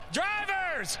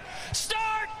Cars,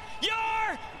 start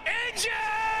your engines!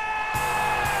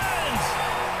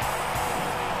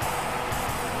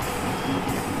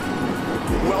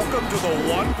 Welcome to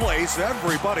the one place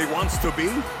everybody wants to be.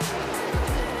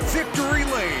 Victory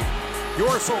Lane,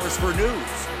 your source for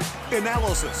news,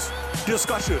 analysis,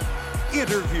 discussion,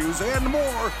 interviews, and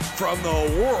more from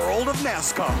the world of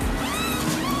NASCAR.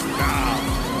 Now,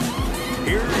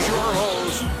 here's your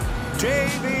host,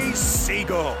 Davey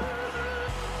Siegel.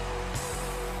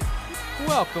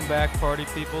 Welcome back, party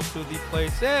people, to the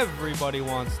place everybody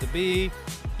wants to be.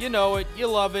 You know it, you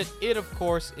love it. It, of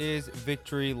course, is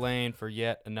Victory Lane for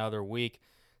yet another week.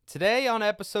 Today on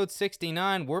episode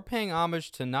 69, we're paying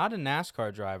homage to not a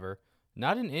NASCAR driver,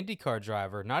 not an IndyCar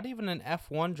driver, not even an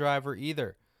F1 driver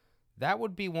either. That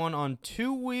would be one on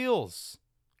two wheels.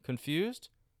 Confused?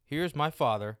 Here's my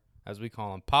father, as we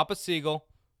call him, Papa Siegel,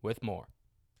 with more.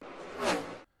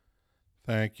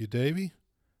 Thank you, Davey.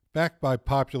 Backed by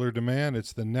popular demand,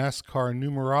 it's the NASCAR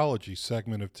numerology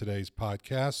segment of today's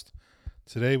podcast.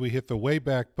 Today we hit the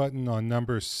Wayback button on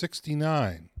number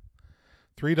 69.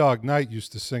 Three Dog Night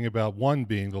used to sing about one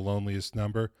being the loneliest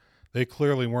number. They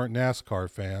clearly weren't NASCAR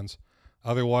fans.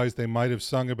 Otherwise, they might have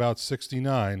sung about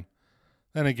 69.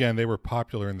 Then again, they were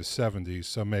popular in the 70s,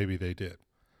 so maybe they did.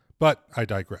 But I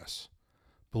digress.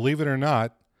 Believe it or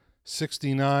not,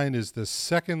 69 is the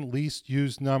second least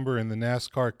used number in the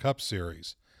NASCAR Cup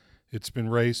Series. It's been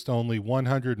raced only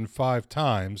 105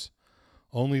 times.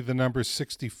 Only the number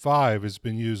 65 has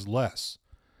been used less.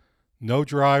 No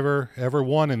driver ever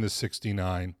won in the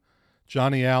 69.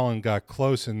 Johnny Allen got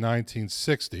close in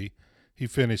 1960. He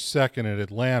finished second at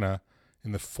Atlanta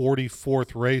in the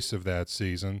 44th race of that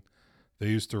season. They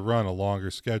used to run a longer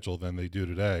schedule than they do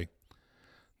today.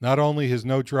 Not only has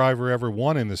no driver ever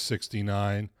won in the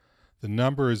 69, the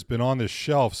number has been on the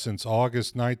shelf since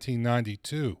August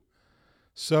 1992.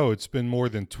 So it's been more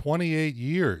than 28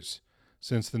 years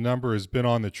since the number has been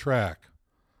on the track.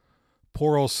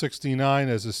 Poor old 69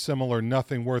 has a similar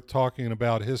nothing worth talking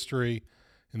about history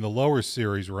in the lower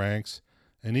series ranks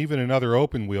and even in other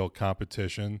open wheel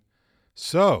competition.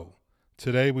 So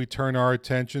today we turn our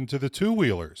attention to the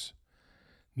two-wheelers.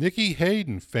 Nicky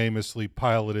Hayden famously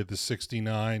piloted the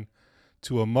 69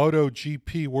 to a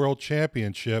MotoGP World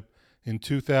Championship in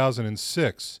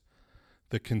 2006.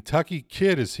 The Kentucky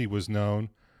Kid, as he was known,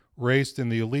 raced in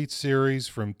the Elite Series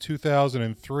from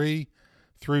 2003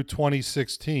 through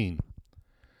 2016.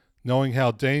 Knowing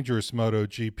how dangerous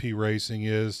MotoGP racing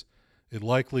is, it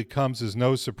likely comes as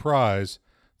no surprise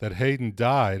that Hayden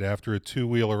died after a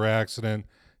two-wheeler accident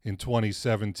in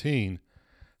 2017.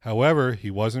 However,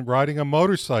 he wasn't riding a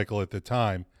motorcycle at the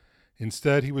time.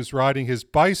 Instead, he was riding his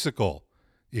bicycle.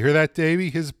 You hear that, Davey?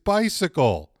 His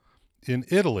bicycle in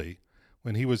Italy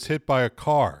when he was hit by a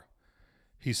car.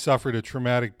 He suffered a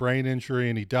traumatic brain injury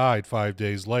and he died 5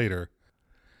 days later.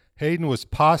 Hayden was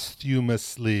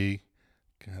posthumously,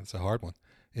 that's a hard one,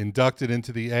 inducted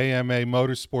into the AMA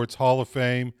Motorsports Hall of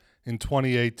Fame in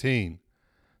 2018.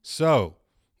 So,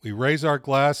 we raise our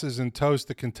glasses and toast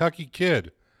the Kentucky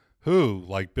Kid, who,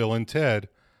 like Bill and Ted,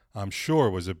 I'm sure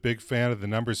was a big fan of the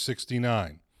number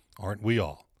 69. Aren't we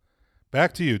all?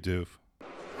 Back to you, Doof.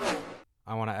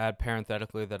 I want to add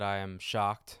parenthetically that I am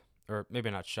shocked, or maybe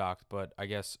not shocked, but I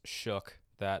guess shook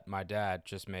that my dad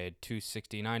just made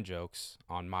 269 jokes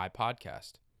on my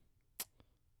podcast.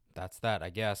 That's that,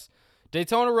 I guess.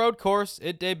 Daytona Road Course,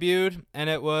 it debuted, and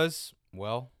it was,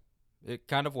 well, it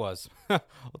kind of was. We'll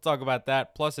talk about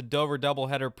that, plus a Dover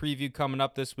doubleheader preview coming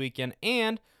up this weekend,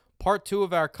 and part 2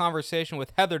 of our conversation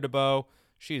with Heather DeBeaux.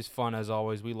 She's fun as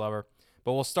always. We love her.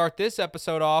 But we'll start this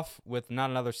episode off with not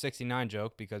another 69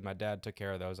 joke because my dad took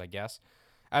care of those, I guess.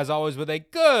 As always, with a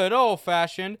good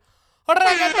old-fashioned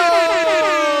reggaeton!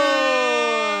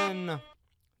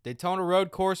 Daytona Road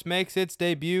Course makes its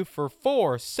debut for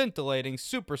 4 scintillating,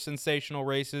 super sensational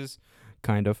races.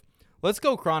 Kind of. Let's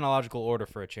go chronological order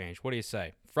for a change. What do you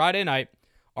say? Friday night,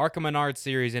 ARCA Menard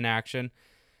Series in action.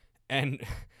 And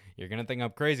you're going to think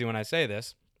I'm crazy when I say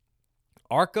this.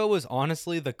 ARCA was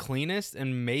honestly the cleanest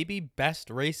and maybe best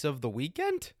race of the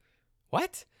weekend?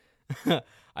 What?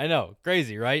 I know,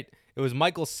 crazy, right? It was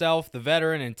Michael Self, the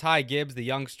veteran, and Ty Gibbs, the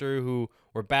youngster, who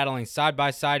were battling side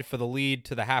by side for the lead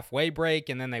to the halfway break,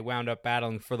 and then they wound up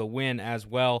battling for the win as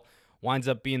well. Winds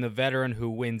up being the veteran who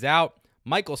wins out.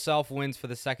 Michael Self wins for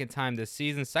the second time this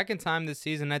season. Second time this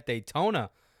season at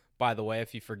Daytona, by the way,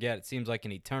 if you forget. It seems like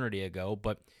an eternity ago,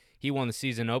 but he won the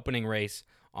season opening race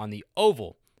on the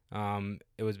oval.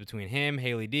 It was between him,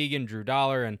 Haley Deegan, Drew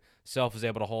Dollar, and Self was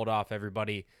able to hold off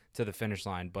everybody to the finish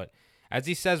line. But as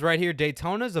he says right here,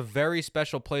 Daytona is a very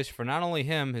special place for not only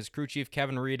him, his crew chief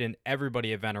Kevin Reed, and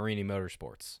everybody at Vannerini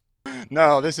Motorsports.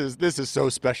 No, this is so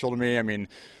special to me. I mean,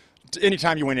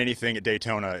 anytime you win anything at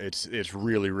Daytona, it's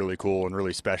really, really cool and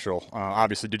really special.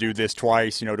 Obviously, to do this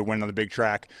twice, to win on the big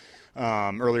track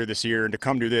earlier this year, and to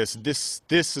come do this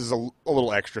is a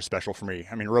little extra special for me.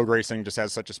 I mean, road racing just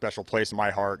has such a special place in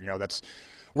my heart. That's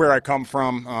where I come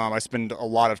from. I spend a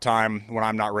lot of time when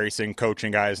I'm not racing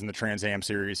coaching guys in the Trans Am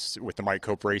series with the Mike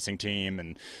Cope racing team,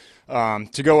 and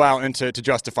to go out and to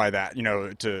justify that,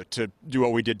 to do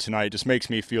what we did tonight just makes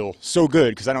me feel so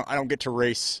good, because I don't get to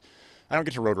race. I don't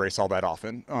get to road race all that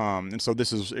often, and so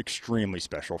this is extremely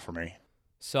special for me.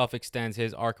 Self extends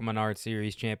his ARCA Menard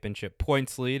Series championship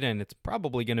points lead, and it's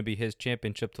probably going to be his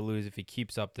championship to lose if he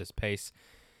keeps up this pace.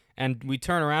 And we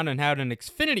turn around and had an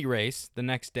Xfinity race the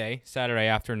next day, Saturday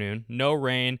afternoon. No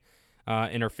rain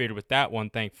interfered with that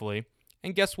one, thankfully.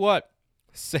 And guess what?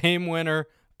 Same winner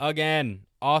again.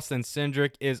 Austin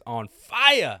Cindric is on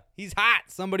fire. He's hot.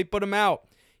 Somebody put him out.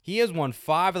 He has won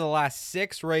 5 of the last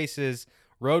 6 races.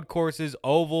 Road courses,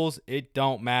 ovals, it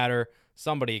don't matter.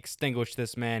 Somebody extinguish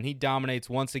this man. He dominates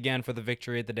once again for the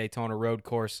victory at the Daytona Road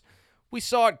Course. We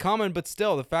saw it coming, but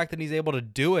still, the fact that he's able to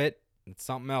do it, it's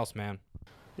something else, man.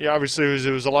 Yeah, obviously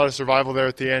it was a lot of survival there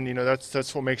at the end.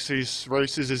 That's what makes these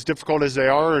races as difficult as they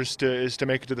are, is to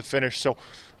make it to the finish. So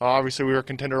obviously we were a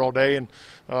contender all day, and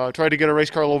tried to get a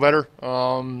race car a little better.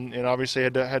 And obviously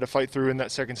had to fight through in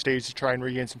that second stage to try and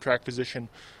regain some track position.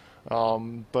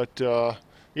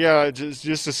 Yeah,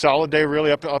 just a solid day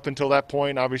really up until that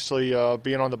point. Obviously,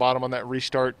 being on the bottom on that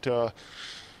restart,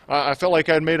 I felt like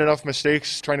I had made enough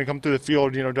mistakes trying to come through the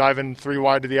field, diving 3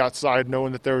 wide to the outside,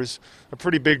 knowing that there was a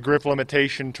pretty big grip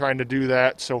limitation trying to do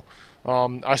that. So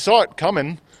I saw it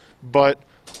coming, but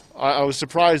I was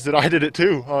surprised that I did it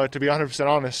too, to be 100%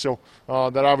 honest. So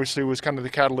that obviously was kind of the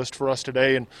catalyst for us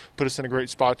today and put us in a great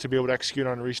spot to be able to execute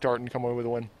on a restart and come away with a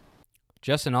win.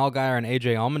 Justin Allgaier and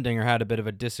AJ Allmendinger had a bit of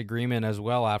a disagreement as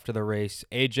well after the race.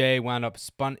 AJ wound up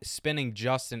spinning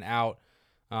Justin out.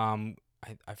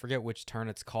 I forget which turn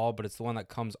it's called, but it's the one that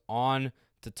comes on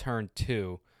to turn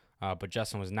 2. But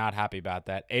Justin was not happy about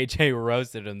that. AJ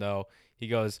roasted him, though. He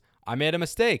goes, "I made a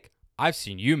mistake. I've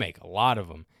seen you make a lot of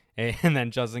them." And then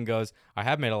Justin goes, "I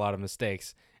have made a lot of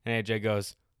mistakes." And AJ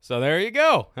goes, "So there you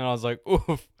go." And I was like,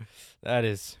 oof, that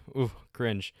is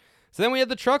cringe. So then we had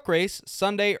the truck race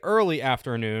Sunday early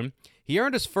afternoon. He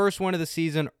earned his first win of the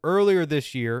season earlier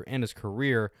this year in his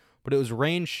career, but it was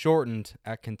rain shortened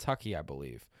at Kentucky, I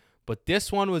believe. But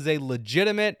this one was a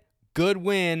legitimate good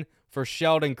win for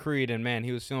Sheldon Creed, and man,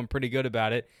 he was feeling pretty good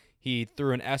about it. He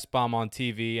threw an S-bomb on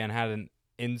TV and had an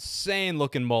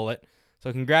insane-looking mullet.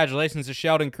 So congratulations to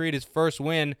Sheldon Creed, his first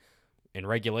win, in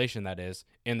regulation that is,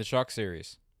 in the truck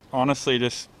series. Honestly,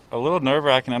 just a little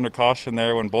nerve-wracking under caution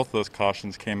there when both of those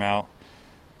cautions came out.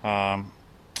 I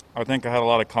think I had a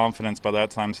lot of confidence by that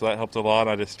time, so that helped a lot.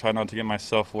 I just tried not to get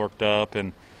myself worked up,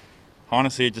 and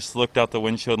honestly, just looked out the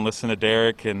windshield and listened to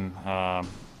Derek, and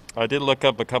I did look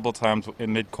up a couple times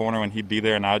in mid-corner when he'd be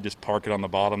there, and I would just park it on the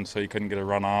bottom so he couldn't get a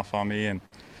run off on me, and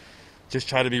just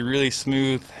try to be really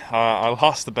smooth. I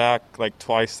lost the back like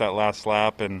twice that last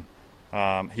lap, and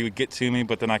he would get to me,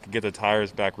 but then I could get the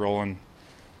tires back rolling.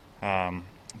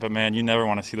 But man, you never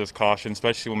want to see those cautions,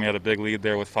 especially when we had a big lead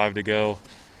there with 5 to go.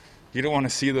 You don't want to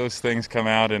see those things come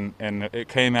out, and it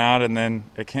came out, and then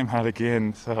it came out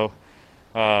again. So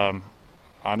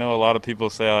I know a lot of people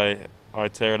say I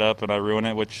tear it up and I ruin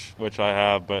it, which I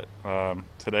have, but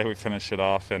today we finished it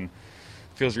off, and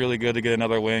it feels really good to get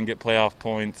another win, get playoff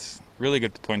points. Really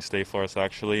good points day for us,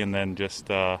 actually, and then just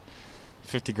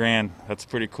 $50,000. That's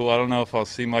pretty cool. I don't know if I'll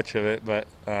see much of it, but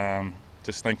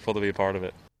just thankful to be a part of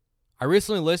it. I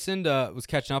recently was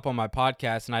catching up on my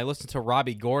podcast, and I listened to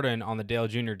Robbie Gordon on the Dale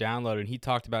Jr. Download, and he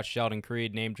talked about Sheldon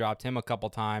Creed, name-dropped him a couple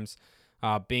times,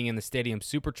 being in the Stadium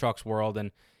Super Trucks world,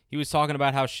 and he was talking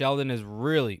about how Sheldon is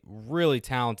really, really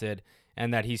talented,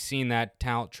 and that he's seen that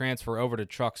talent transfer over to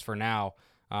trucks for now.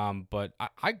 But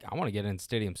I want to get in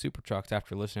Stadium Super Trucks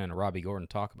after listening to Robbie Gordon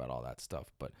talk about all that stuff,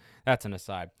 but that's an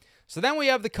aside. So then we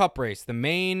have the Cup race, the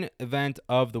main event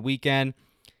of the weekend.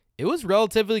 It was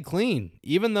relatively clean.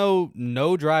 Even though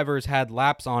no drivers had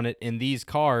laps on it in these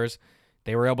cars,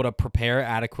 they were able to prepare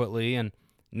adequately and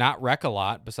not wreck a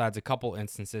lot, besides a couple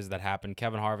instances that happened.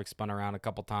 Kevin Harvick spun around a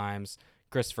couple times.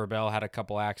 Christopher Bell had a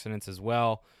couple accidents as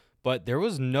well. But there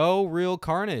was no real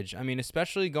carnage. I mean,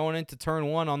 especially going into turn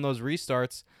 1 on those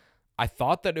restarts, I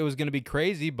thought that it was going to be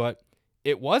crazy, but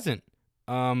it wasn't.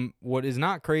 What is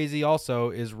not crazy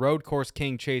also is Road Course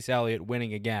King Chase Elliott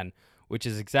winning again, which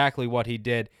is exactly what he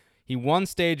did. He won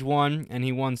Stage 1 and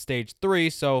he won Stage 3,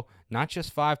 so not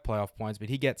just 5 playoff points, but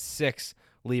he gets 6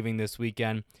 leaving this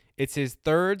weekend. It's his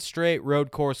third straight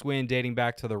road course win dating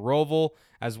back to the Roval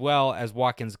as well as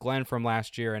Watkins Glen from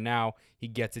last year, and now he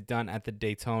gets it done at the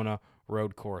Daytona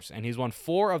Road Course. And he's won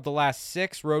 4 of the last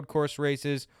 6 road course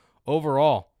races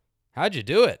overall. How'd you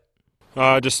do it?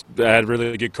 Just had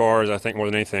really good cars. I think more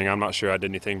than anything, I'm not sure I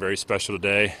did anything very special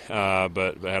today,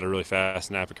 but I had a really fast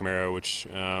Napa Camaro, which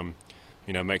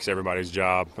makes everybody's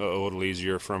job a little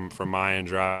easier from my end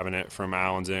driving it, from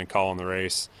Alan's end calling the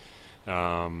race,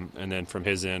 and then from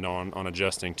his end on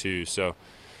adjusting too. So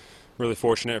really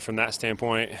fortunate from that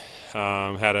standpoint.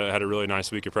 Had a really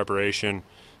nice week of preparation.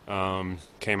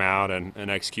 Came out and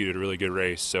executed a really good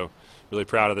race. So really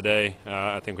proud of the day.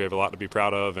 I think we have a lot to be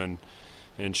proud of, and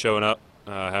showing up,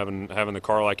 having the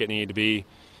car like it needed to be,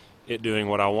 it doing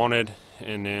what I wanted,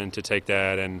 and then to take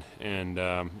that and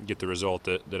get the result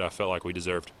that I felt like we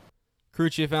deserved. Crew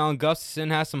Chief Alan Gustafson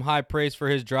has some high praise for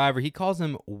his driver. He calls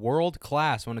him world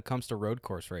class when it comes to road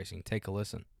course racing. Take a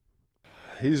listen.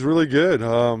 He's really good.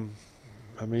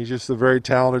 He's just a very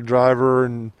talented driver,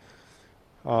 and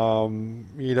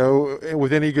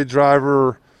with any good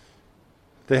driver,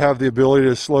 they have the ability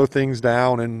to slow things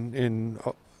down, and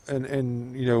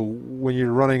when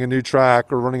you're running a new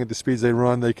track or running at the speeds they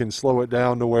run, they can slow it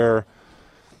down to where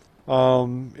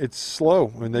it's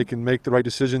slow, and they can make the right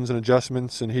decisions and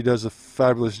adjustments, and he does a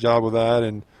fabulous job with that.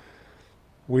 And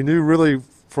we knew really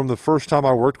from the first time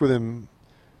I worked with him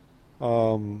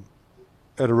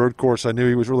at a road course, I knew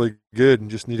he was really good and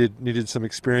just needed some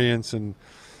experience and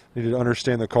needed to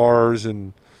understand the cars.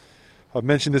 And I've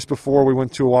mentioned this before, we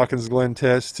went to a Watkins Glen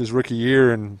test his rookie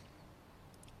year, and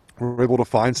we were able to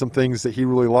find some things that he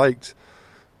really liked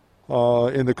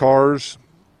in the cars.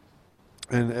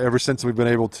 And ever since, we've been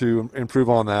able to improve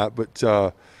on that.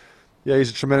 But, he's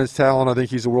a tremendous talent. I think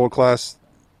he's a world-class,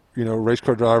 race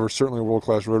car driver, certainly a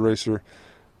world-class road racer,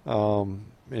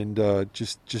 and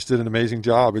just did an amazing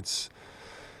job. It's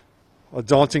a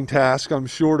daunting task, I'm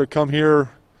sure, to come here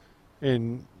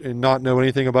and not know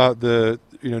anything about driving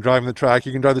the track.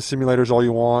 You can drive the simulators all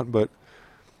you want, but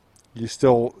you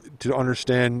still, to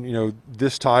understand,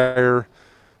 this tire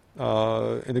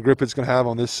and the grip it's going to have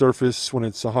on this surface when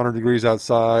it's 100 degrees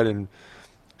outside and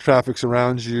traffic's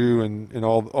around you and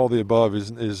all the above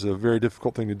is a very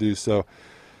difficult thing to do. So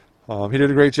he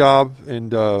did a great job,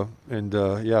 and a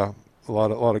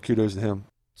lot of kudos to him.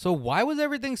 So why was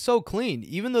everything so clean?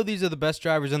 Even though these are the best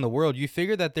drivers in the world, you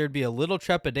figured that there'd be a little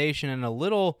trepidation and a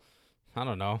little, I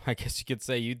don't know, I guess you could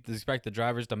say you'd expect the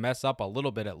drivers to mess up a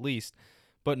little bit at least.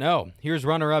 But no, here's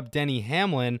runner-up Denny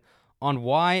Hamlin on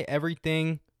why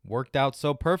everything worked out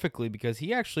so perfectly, because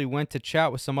he actually went to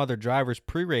chat with some other drivers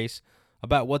pre-race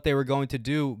about what they were going to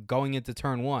do going into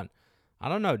turn 1. I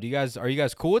don't know. Are you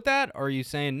guys cool with that? Or are you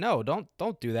saying, no, don't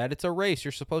do that. It's a race.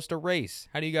 You're supposed to race.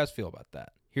 How do you guys feel about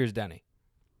that? Here's Denny.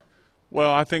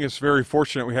 Well, I think it's very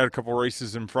fortunate we had a couple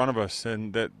races in front of us,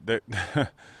 and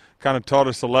that kind of taught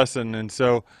us a lesson. And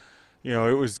so, it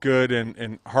was good.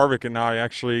 And Harvick and I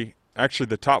actually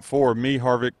the top 4, me,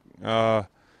 Harvick,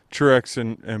 Truex,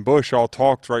 and Busch all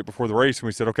talked right before the race, and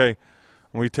we said, okay,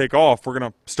 when we take off, we're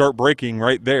going to start braking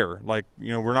right there. Like,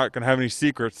 we're not going to have any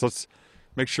secrets. Let's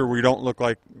make sure we don't look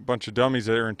like a bunch of dummies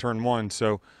there in turn 1.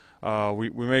 So we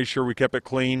made sure we kept it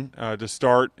clean to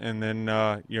start, and then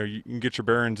you can get your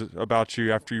bearings about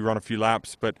you after you run a few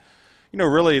laps. But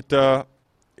really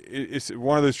it's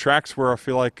one of those tracks where I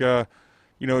feel like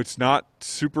it's not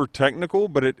super technical,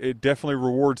 but it definitely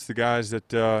rewards the guys that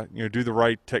do the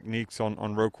right techniques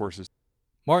on road courses.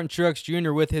 Martin Truex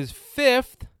Jr. with his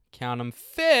 5th, count 'em,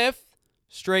 5th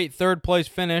straight third-place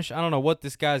finish. I don't know what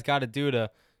this guy's got to do to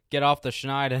get off the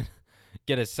schneid and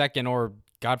get a second or,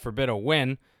 God forbid, a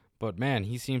win. But, man,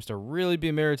 he seems to really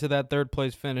be married to that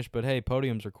third-place finish. But, hey,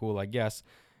 podiums are cool, I guess.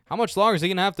 How much longer is he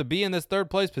going to have to be in this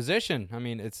third-place position? I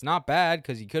mean, it's not bad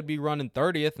because he could be running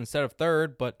 30th instead of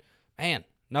 3rd. But, man,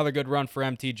 another good run for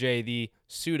MTJ, the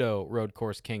pseudo road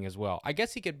course king as well. I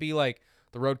guess he could be like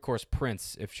the road course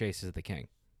prince if Chase is the king.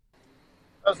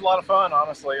 That was a lot of fun,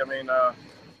 honestly. I mean,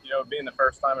 being the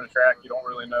first time in a track, you don't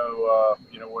really know,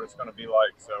 what it's going to be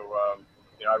like. So,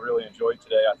 I really enjoyed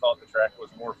today. I thought the track was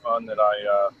more fun than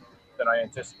I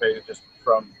anticipated, just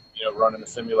from running the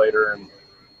simulator and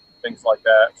things like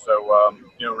that. So,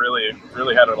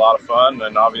 really had a lot of fun,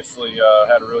 and obviously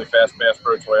had a really fast Bass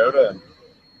Pro Toyota and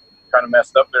kind of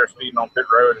messed up there speeding on pit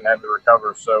road and had to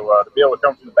recover. So to be able to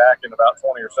come from the back in about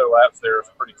 20 or so laps there is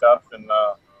pretty tough, and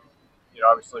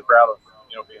obviously proud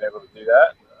of being able to do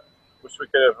that. Wish we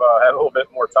could have had a little bit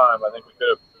more time. I think we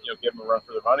could have given them a run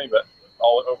for their money, but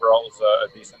overall it was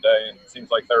a decent day, and it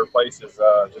seems like third place is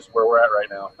just where we're at right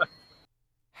now.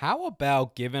 How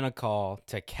about giving a call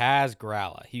to Kaz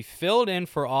Gralla? He filled in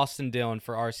for Austin Dillon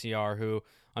for RCR, who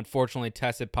unfortunately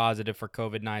tested positive for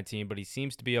COVID-19, but he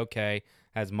seems to be okay,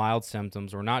 has mild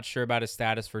symptoms. We're not sure about his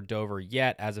status for Dover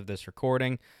yet as of this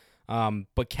recording.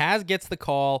 But Kaz gets the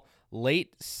call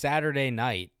late Saturday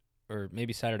night, or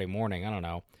maybe Saturday morning, I don't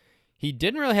know. He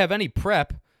didn't really have any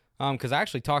prep, because I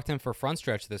actually talked to him for Front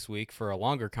Stretch this week for a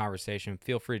longer conversation.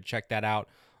 Feel free to check that out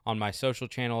on my social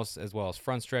channels, as well as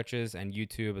Front Stretches and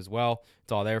YouTube as well.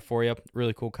 It's all there for you.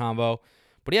 Really cool combo.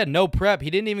 But he had no prep.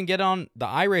 He didn't even get on the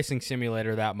iRacing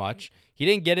simulator that much. He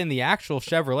didn't get in the actual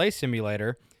Chevrolet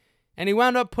simulator. And he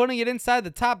wound up putting it inside the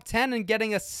top 10 and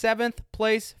getting a 7th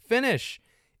place finish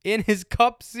in his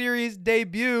Cup Series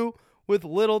debut with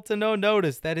little to no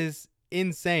notice. That is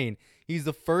insane. He's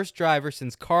the first driver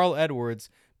since Carl Edwards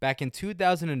back in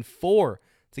 2004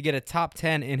 to get a top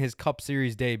 10 in his Cup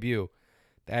Series debut.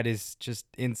 That is just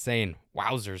insane.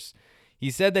 Wowzers. He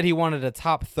said that he wanted a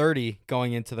top 30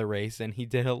 going into the race, and he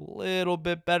did a little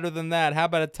bit better than that. How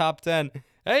about a top 10?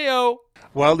 Hey-yo!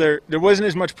 Well, there wasn't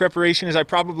as much preparation as I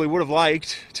probably would have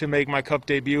liked to make my Cup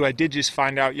debut. I did just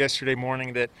find out yesterday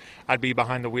morning that I'd be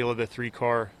behind the wheel of the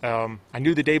 3-car. I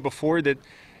knew the day before that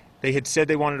they had said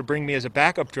they wanted to bring me as a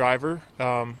backup driver,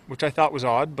 which I thought was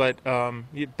odd, but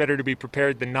better to be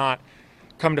prepared than not.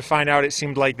 Come to find out, it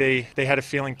seemed like they had a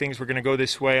feeling things were going to go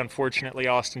this way. Unfortunately,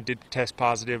 Austin did test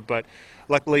positive, but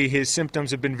luckily his symptoms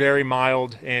have been very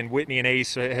mild, and Whitney and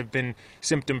Ace have been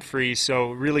symptom-free, so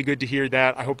really good to hear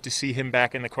that. I hope to see him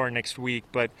back in the car next week,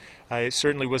 but it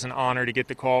certainly was an honor to get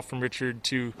the call from Richard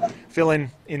to fill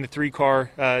in the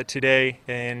 3-car today,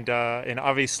 and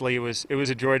obviously it was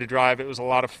a joy to drive. It was a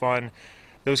lot of fun.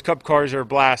 Those Cup cars are a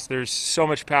blast. There's so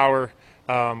much power,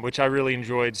 which I really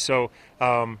enjoyed. So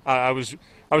I was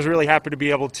really happy to be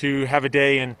able to have a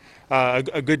day and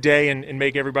a good day and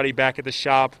make everybody back at the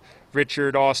shop,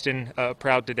 Richard, Austin,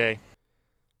 proud today.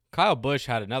 Kyle Busch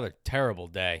had another terrible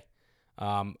day.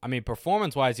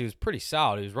 Performance-wise, he was pretty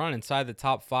solid. He was running inside the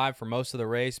top 5 for most of the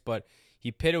race, but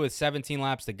he pitted with 17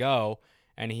 laps to go,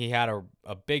 and he had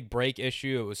a big brake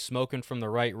issue. It was smoking from the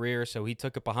right rear, so he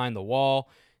took it behind the wall.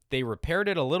 They repaired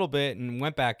it a little bit and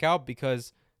went back out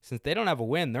because since they don't have a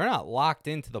win, they're not locked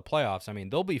into the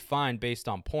playoffs. They'll be fine based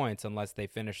on points unless they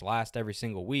finish last every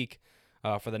single week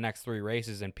for the next 3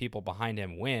 races and people behind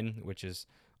him win, which is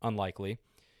unlikely.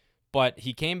 But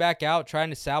he came back out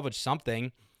trying to salvage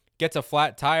something, gets a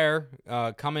flat tire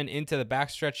coming into the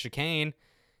backstretch chicane,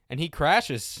 and he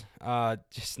crashes.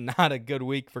 Just not a good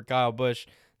week for Kyle Busch.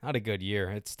 Not a good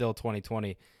year. It's still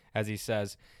 2020, as he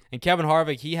says. And Kevin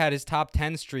Harvick, he had his top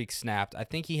 10 streak snapped. I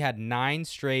think he had 9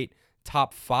 straight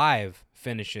top 5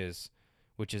 finishes,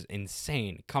 which is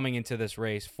insane coming into this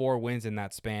race. 4 wins in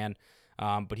that span.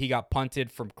 But he got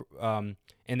punted from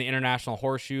in the International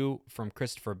Horseshoe from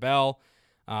Christopher Bell.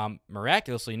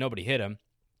 Miraculously, nobody hit him.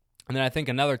 And then I think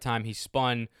another time he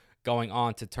spun going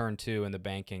on to turn 2 in the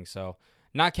banking. So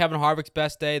not Kevin Harvick's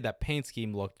best day. That paint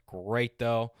scheme looked great,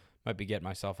 though. Might be getting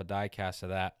myself a die cast of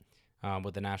that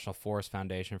with the National Forest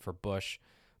Foundation for Busch.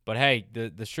 But hey,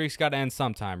 the streak's got to end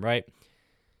sometime, right?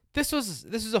 This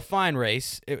was a fine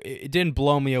race. It didn't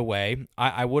blow me away.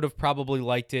 I would have probably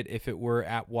liked it if it were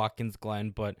at Watkins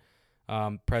Glen, but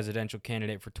presidential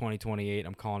candidate for 2028,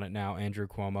 I'm calling it now, Andrew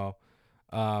Cuomo.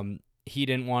 He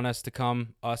didn't want us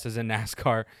as in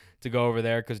NASCAR, to go over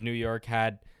there because New York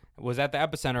was at the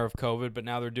epicenter of COVID, but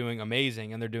now they're doing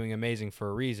amazing, and they're doing amazing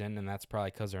for a reason, and that's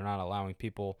probably because they're not allowing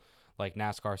people like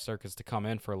NASCAR circuits to come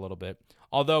in for a little bit.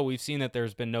 Although we've seen that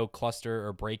there's been no cluster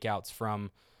or breakouts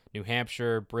from New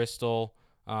Hampshire, Bristol,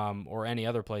 or any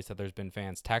other place that there's been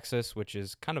fans. Texas, which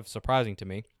is kind of surprising to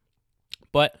me.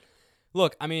 But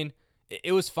look,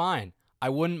 it was fine. I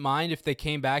wouldn't mind if they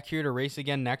came back here to race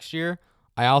again next year.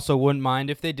 I also wouldn't mind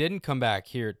if they didn't come back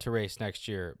here to race next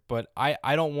year. But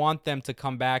I don't want them to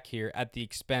come back here at the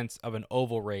expense of an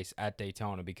oval race at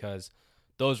Daytona, because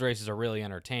those races are really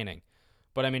entertaining.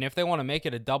 But if they want to make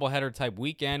it a doubleheader type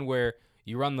weekend where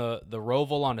you run the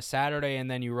Roval on a Saturday and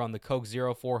then you run the Coke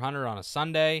 0400 on a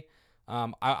Sunday,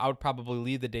 I would probably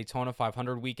leave the Daytona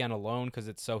 500 weekend alone because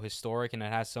it's so historic and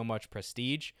it has so much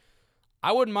prestige.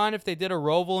 I wouldn't mind if they did a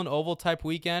Roval and oval type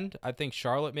weekend. I think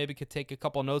Charlotte maybe could take a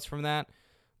couple notes from that.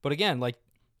 But again,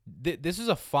 this is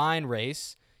a fine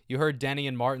race. You heard Denny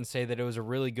and Martin say that it was a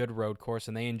really good road course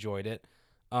and they enjoyed it.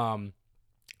 I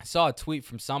saw a tweet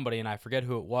from somebody, and I forget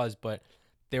who it was, but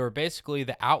they were basically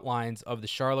the outlines of the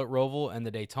Charlotte Roval and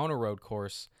the Daytona Road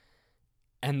Course,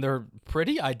 and they're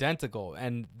pretty identical.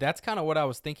 And that's kind of what I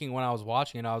was thinking when I was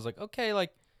watching it. I was like, okay,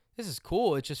 this is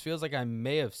cool. It just feels like I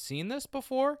may have seen this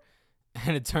before,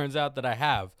 and it turns out that I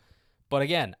have. But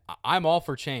again, I'm all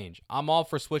for change. I'm all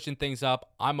for switching things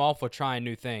up. I'm all for trying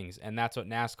new things. And that's what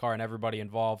NASCAR and everybody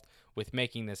involved with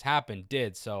making this happen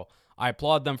did. So I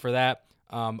applaud them for that.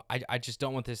 I just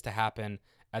don't want this to happen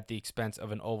at the expense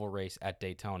of an oval race at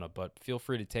Daytona. But feel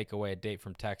free to take away a date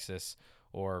from Texas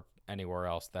or anywhere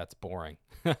else that's boring.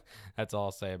 That's all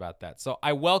I'll say about that. So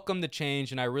I welcome the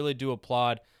change, and I really do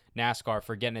applaud NASCAR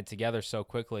for getting it together so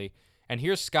quickly. And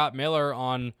here's Scott Miller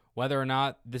on whether or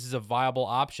not this is a viable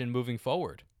option moving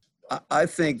forward. I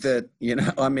think that,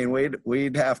 I mean,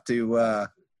 we'd have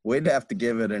to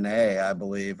give it an A, I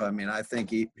believe. I mean, I think,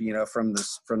 from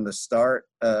the start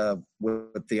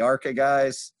with the ARCA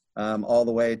guys all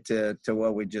the way to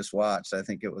what we just watched, I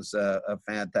think it was a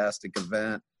fantastic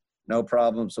event. No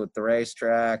problems with the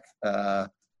racetrack. The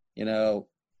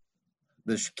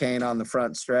chicane on the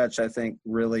front stretch, I think,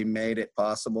 really made it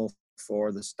possible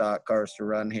for the stock cars to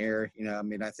run here.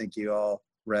 I think you all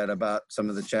read about some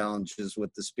of the challenges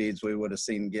with the speeds we would have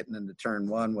seen getting into turn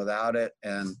one without it.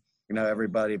 And,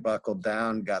 everybody buckled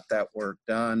down, got that work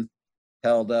done,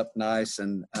 held up nice,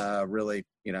 and really,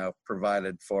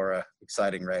 provided for a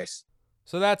exciting race.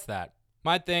 So that's that.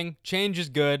 My thing, change is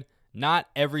good. Not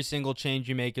every single change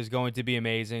you make is going to be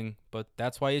amazing, but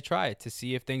that's why you try it, to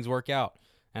see if things work out.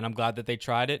 And I'm glad that they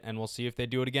tried it, and we'll see if they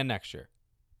do it again next year.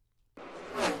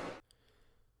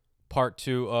 Part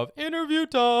 2 of Interview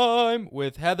Time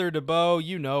with Heather DeBeaux.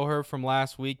 You know her from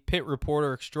last week. Pit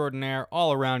reporter extraordinaire,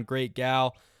 all-around great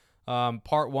gal.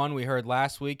 Part 1 we heard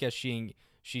last week as she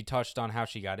touched on how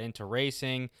she got into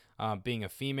racing, being a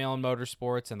female in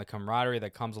motorsports and the camaraderie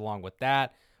that comes along with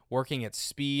that, working at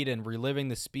Speed and reliving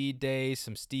the Speed days,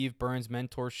 some Steve Burns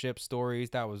mentorship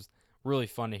stories. That was really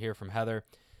fun to hear from Heather.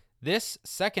 This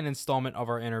second installment of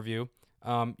our interview,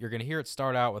 you're going to hear it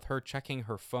start out with her checking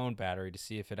her phone battery to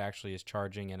see if it actually is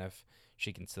charging and if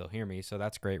she can still hear me, so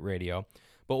that's great radio.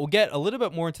 But we'll get a little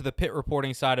bit more into the pit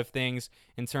reporting side of things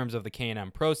in terms of the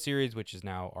K&M Pro Series, which is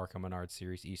now ARCA Menard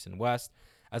Series East and West,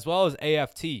 as well as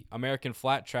AFT, American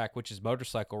Flat Track, which is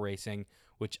motorcycle racing,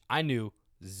 which I knew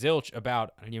zilch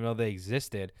about. I didn't even know they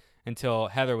existed until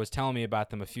Heather was telling me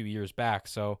about them a few years back.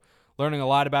 So learning a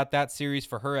lot about that series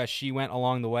for her as she went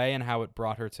along the way and how it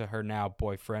brought her to her now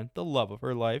boyfriend, the love of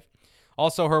her life.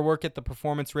 Also her work at the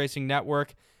Performance Racing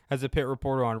Network as a pit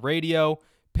reporter on radio,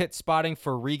 pit spotting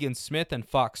for Regan Smith and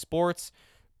Fox Sports,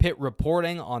 pit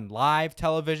reporting on live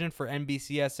television for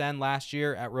NBCSN last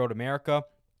year at Road America.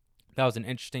 That was an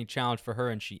interesting challenge for her,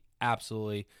 and she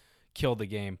absolutely killed the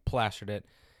game, plastered it.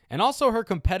 And also her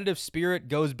competitive spirit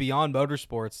goes beyond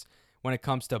motorsports when it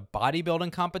comes to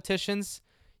bodybuilding competitions.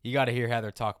 You got to hear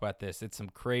Heather talk about this. It's some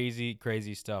crazy,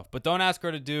 crazy stuff. But don't ask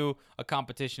her to do a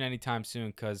competition anytime soon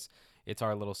because it's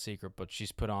our little secret. But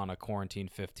she's put on a quarantine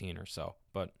 15 or so.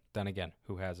 But then again,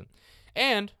 who hasn't?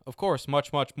 And, of course,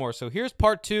 much, much more. So here's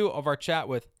part 2 of our chat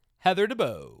with Heather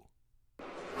DeBeaux.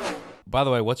 By the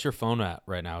way, what's your phone at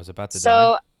right now? Is it about to die?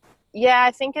 So, yeah,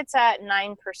 I think it's at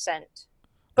 9%.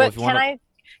 But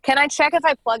can I check if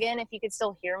I plug in if you could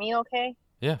still hear me okay?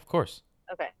 Yeah, of course.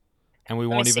 Okay. And we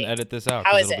won't even edit this out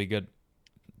because it'll be good.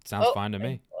 It sounds fine to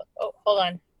me. Oh, hold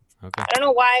on. Okay. I don't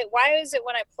know why. Why is it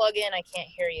when I plug in I can't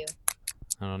hear you?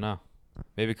 I don't know.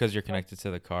 Maybe because you're connected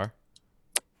to the car.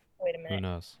 Wait a minute. Who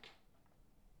knows?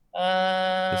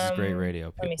 This is great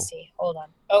radio, people. Let me see. Hold on.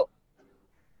 Oh.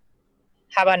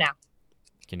 How about now?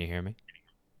 Can you hear me?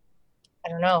 I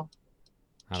don't know.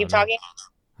 Keep talking.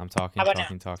 I'm talking, How about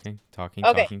talking.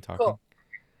 Okay, talking. cool.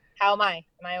 How am I?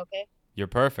 Am I okay? You're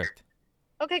perfect.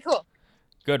 Okay, cool.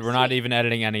 Good. We're not even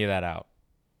editing any of that out.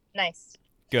 Nice.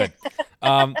 Good.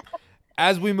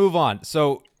 As we move on,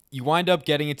 so you wind up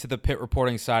getting into the pit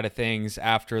reporting side of things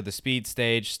after the speed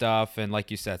stage stuff and, like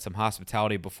you said, some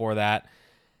hospitality before that.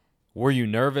 Were you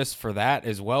nervous for that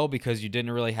as well because you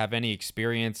didn't really have any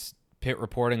experience pit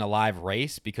reporting a live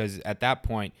race? Because at that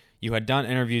point, you had done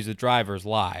interviews with drivers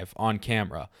live on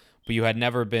camera, but you had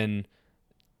never been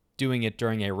doing it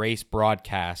during a race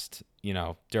broadcast,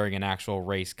 during an actual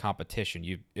race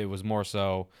competition. It was more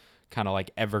so kind of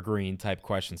like evergreen type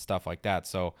questions, stuff like that.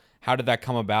 So how did that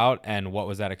come about, and what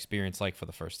was that experience like for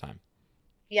the first time?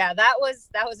 Yeah, that was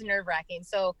nerve-wracking.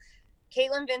 So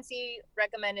Caitlin Vincey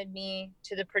recommended me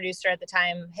to the producer at the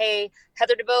time. Hey,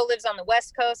 Heather DeBeaux lives on the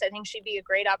West Coast. I think she'd be a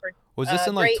great opportunity. Was this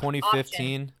in like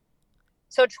 2015? Option.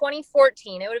 So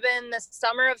 2014. It would have been the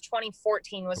summer of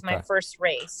 2014 was my first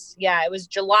race. Yeah, it was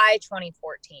July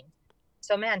 2014.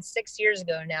 So, man, 6 years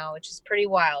ago now, which is pretty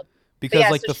wild.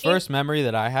 Because, the first memory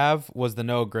that I have was the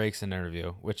Noah Gragson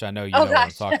interview, which I know you know what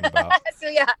I'm talking about. So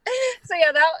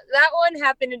that one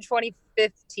happened in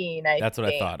 2015, That's what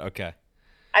I thought. Okay.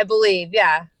 I believe,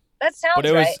 yeah. That sounds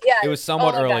right. Yeah. It was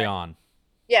somewhat early on.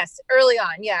 Yes, early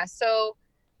on. Yeah. So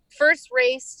first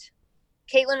raced,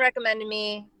 Caitlin recommended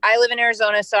me. I live in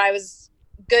Arizona, so I was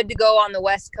good to go on the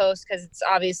West Coast because it's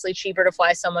obviously cheaper to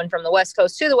fly someone from the West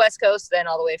Coast to the West Coast than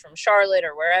all the way from Charlotte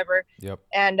or wherever. Yep.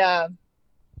 And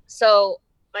so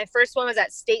my first one was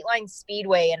at State Line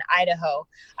Speedway in Idaho.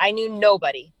 I knew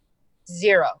nobody,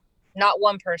 zero, not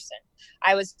one person.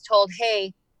 I was told,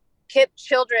 hey, Kip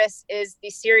Childress is the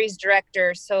series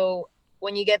director, so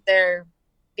when you get there,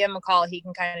 give him a call. He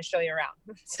can kind of show you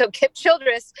around. So Kip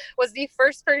Childress was the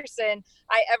first person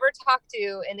I ever talked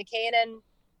to in the K&N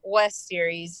West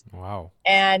series. Wow.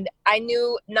 And I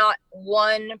knew not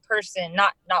one person,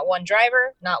 not one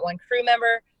driver, not one crew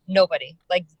member, nobody,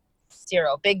 like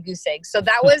zero, big goose egg. So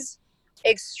that was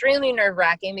extremely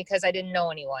nerve-wracking because I didn't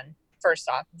know anyone, first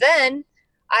off. Then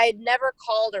I had never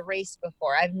called a race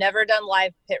before. I've never done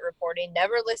live pit reporting,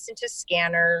 never listened to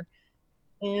scanner,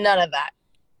 none of that.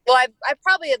 Well, I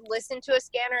probably had listened to a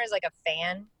scanner as like a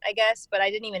fan, I guess, but I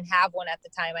didn't even have one at the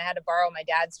time. I had to borrow my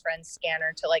dad's friend's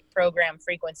scanner to like program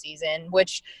frequencies in,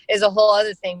 which is a whole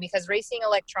other thing because racing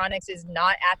electronics is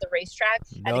not at the racetrack.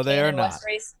 No, at the they are K&N West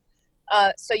not. Race.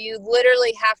 So you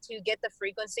literally have to get the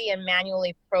frequency and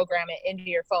manually program it into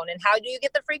your phone. And how do you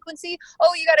get the frequency?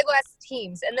 Oh, you got to go ask the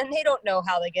teams. And then they don't know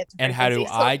how they get to And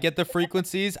frequency. how do I get the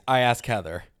frequencies? I ask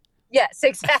Heather. Yes,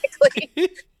 exactly.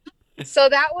 So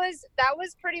that was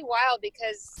pretty wild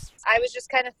because I was just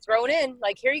kind of thrown in,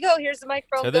 like, here you go, here's the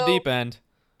microphone. To the deep end.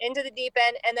 Into the deep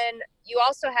end. And then you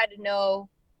also had to know,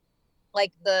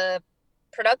 like, the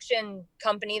production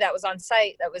company that was on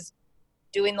site that was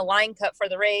doing the line cut for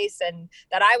the race and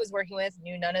that I was working with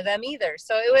knew none of them either.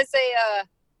 So it was it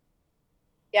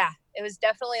was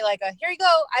definitely like a, here you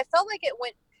go. I felt like it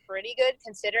went pretty good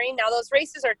considering. Now those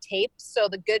races are taped, so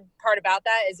the good part about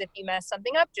that is if you mess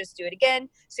something up, just do it again.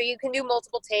 So you can do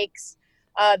multiple takes.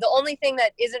 The only thing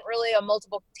that isn't really a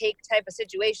multiple take type of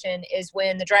situation is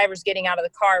when the driver's getting out of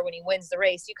the car when he wins the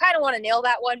race. You kind of want to nail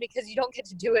that one because you don't get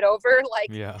to do it over.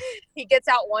 Like, he gets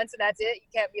out once and that's it. You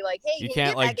can't be like, hey, you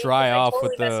can't like dry off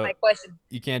with my question.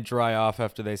 You can't dry off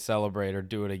after they celebrate or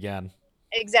do it again.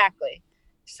 Exactly.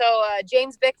 So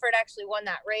James Bickford actually won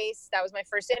that race. That was my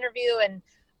first interview, and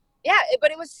yeah, but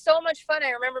it was so much fun.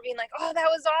 I remember being like, oh, that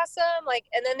was awesome. Like,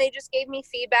 and then they just gave me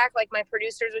feedback. Like, my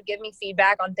producers would give me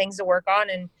feedback on things to work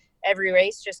on, and every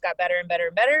race just got better and better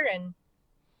and better. And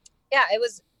yeah, it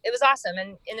was awesome.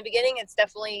 And in the beginning, it's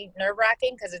definitely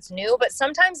nerve-wracking because it's new, but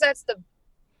sometimes that's the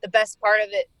best part of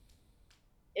it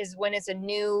is when it's a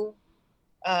new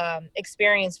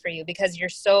experience for you because you're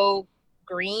so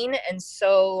green and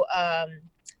so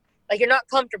like you're not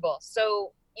comfortable.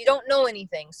 So you don't know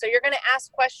anything. So you're going to ask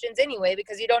questions anyway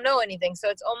because you don't know anything. So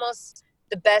it's almost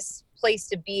the best place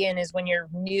to be in is when you're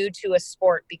new to a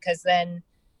sport because then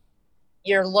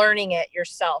you're learning it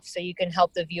yourself so you can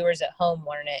help the viewers at home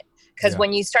learn it. Because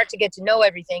when you start to get to know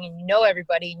everything and you know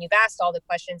everybody and you've asked all the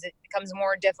questions, it becomes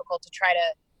more difficult to try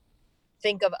to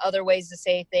think of other ways to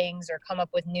say things or come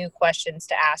up with new questions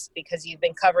to ask because you've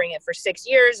been covering it for 6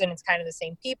 years and it's kind of the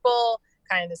same people,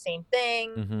 kind of the same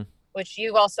thing. Which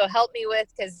you've also helped me with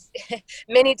because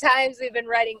many times we've been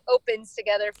writing opens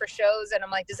together for shows. And I'm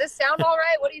like, does this sound all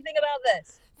right? What do you think about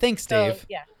this? Thanks, Dave.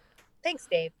 Yeah. Thanks,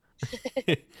 Dave.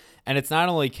 And it's not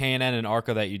only K&N and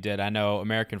ARCA that you did. I know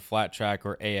American Flat Track,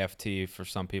 or AFT for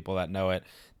some people that know it.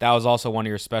 That was also one of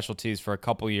your specialties for a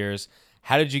couple years.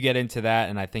 How did you get into that?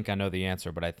 And I think I know the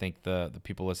answer, but I think the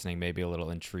people listening may be a little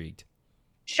intrigued.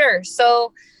 Sure.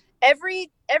 So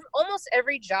almost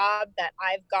every job that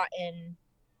I've gotten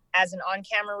as an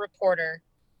on-camera reporter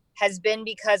has been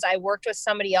because I worked with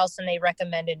somebody else and they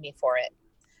recommended me for it.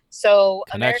 So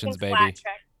Connections, American baby. Flat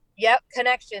Track. Yep.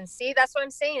 Connections. See, that's what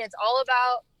I'm saying. It's all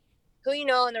about who you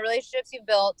know and the relationships you've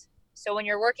built. So when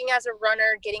you're working as a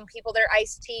runner, getting people their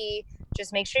iced tea,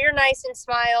 just make sure you're nice and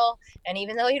smile. And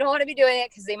even though you don't want to be doing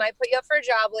it because they might put you up for a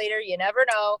job later, you never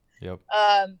know. Yep.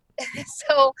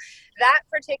 So that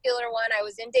particular one, I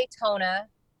was in Daytona.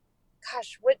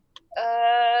 Gosh,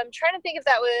 I'm trying to think if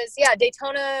that was,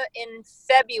 Daytona in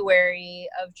February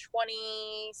of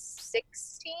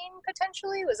 2016,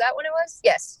 potentially. Was that when it was?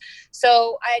 Yes.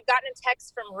 So I had gotten a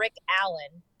text from Rick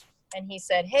Allen, and he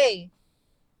said, hey,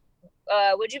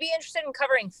 would you be interested in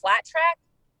covering flat track?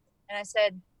 And I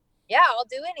said, yeah, I'll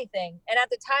do anything. And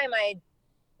at the time, I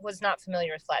was not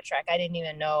familiar with flat track. I didn't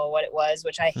even know what it was,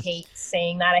 which I hate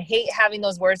saying that. I hate having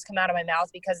those words come out of my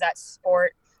mouth because that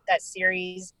sport, that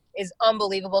series is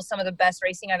unbelievable. Some of the best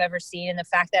racing I've ever seen. And the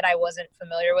fact that I wasn't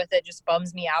familiar with it just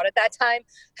bums me out at that time.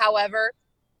 However,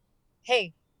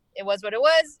 hey, it was what it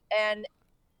was. And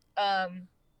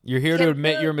you're here to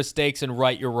admit your mistakes and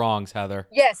right your wrongs, Heather.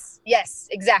 Yes,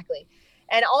 exactly.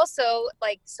 And also,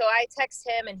 like, so I text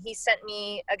him and he sent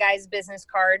me a guy's business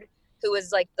card who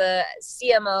was like the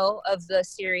CMO of the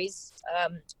series.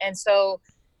 And so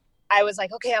I was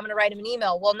like, okay, I'm going to write him an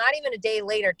email. Well, not even a day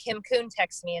later, Kim Kuhn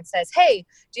texts me and says, hey,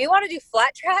 do you want to do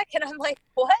flat track? And I'm like,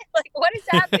 what? Like, what is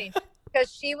happening?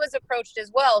 Because she was approached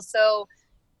as well. So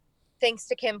thanks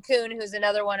to Kim Kuhn, who's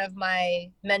another one of my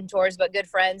mentors, but good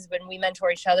friends, when we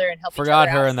mentor each other and help Forgot each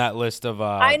other her out. in that list of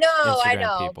I know,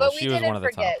 Instagram people. but we She was didn't one of the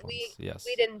forget. top ones. Yes.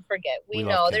 We didn't forget. We love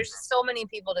know Kim. there's so many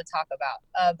people to talk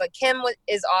about. But Kim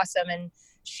is awesome, and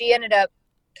she ended up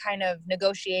kind of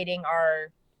negotiating our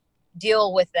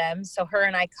deal with them. So her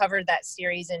and I covered that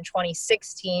series in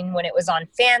 2016 when it was on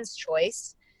Fans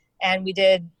Choice, and we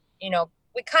did,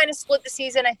 we kind of split the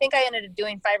season. I think I ended up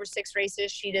doing 5 or 6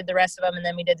 races. She did the rest of them, and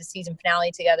then we did the season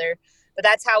finale together. But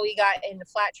that's how we got into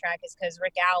flat track, is because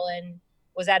Rick Allen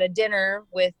was at a dinner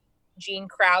with Gene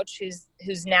Crouch,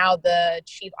 who's now the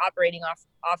chief operating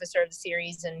officer of the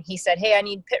series, and he said, hey, I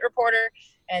need pit reporter,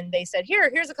 and they said,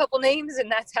 here's a couple names,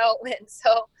 and that's how it went.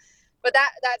 So, but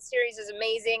that series is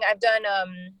amazing. I've done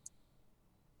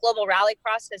Global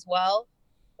Rallycross as well,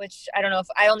 which I don't know if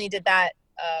I only did that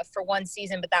for one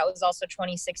season, but that was also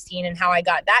 2016. And how I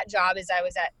got that job is I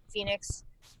was at Phoenix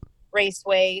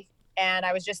Raceway, and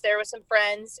I was just there with some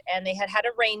friends, and they had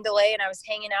a rain delay, and I was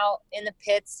hanging out in the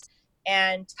pits,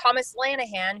 and Thomas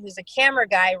Lanahan, who's a camera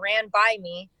guy, ran by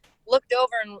me, looked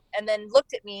over and then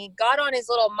looked at me, got on his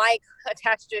little mic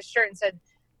attached to his shirt and said,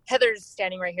 Heather's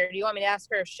standing right here. Do you want me to ask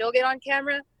her if she'll get on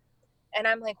camera? And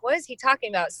I'm like, what is he talking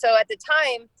about? So at the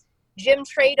time, Jim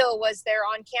Trado was their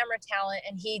on-camera talent,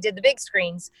 and he did the big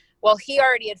screens. Well, he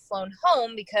already had flown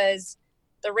home because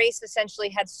the race essentially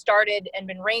had started and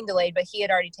been rain delayed, but he had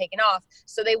already taken off.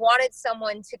 So they wanted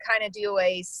someone to kind of do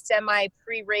a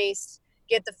semi-pre-race,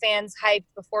 get the fans hyped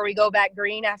before we go back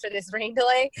green after this rain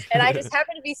delay. And I just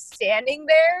happened to be standing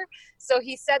there. So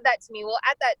he said that to me. Well,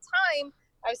 at that time,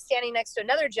 I was standing next to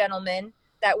another gentleman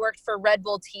that worked for Red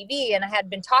Bull TV, and I had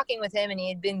been talking with him, and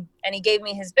he gave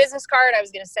me his business card. I was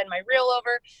going to send my reel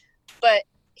over, but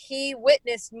he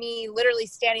witnessed me literally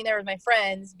standing there with my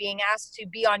friends being asked to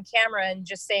be on camera and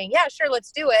just saying, yeah, sure,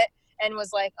 let's do it. And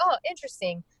was like, oh,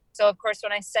 interesting. So of course,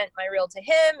 when I sent my reel to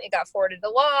him, it got forwarded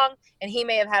along, and he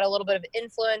may have had a little bit of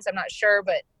influence. I'm not sure,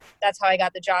 but that's how I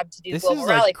got the job to do Global Rallycross.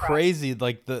 This is like crazy,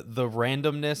 like the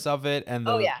randomness of it. And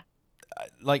oh yeah.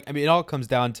 Like, I mean, it all comes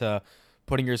down to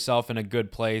putting yourself in a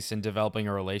good place and developing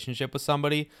a relationship with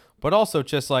somebody, but also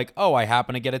just like, oh, I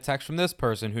happen to get a text from this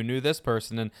person who knew this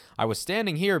person, and I was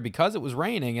standing here because it was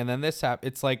raining, and then this happened.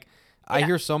 It's like, yeah. I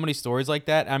hear so many stories like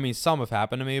that. I mean, some have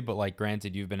happened to me, but like,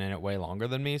 granted, you've been in it way longer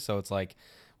than me, so it's like,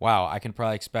 wow, I can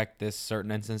probably expect this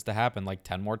certain instance to happen like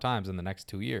 10 more times in the next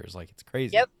 2 years. Like, it's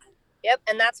crazy. Yep.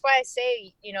 And that's why I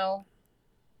say,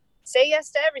 say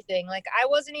yes to everything. Like, I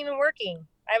wasn't even working.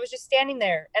 I was just standing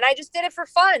there, and I just did it for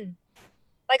fun.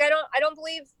 Like, I don't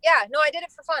believe, I did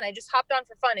it for fun. I just hopped on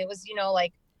for fun. It was,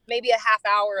 like maybe a half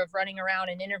hour of running around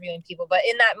and interviewing people. But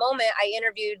in that moment, I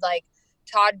interviewed like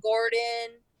Todd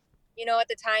Gordon, at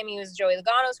the time he was Joey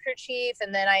Logano's crew chief.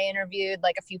 And then I interviewed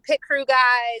like a few pit crew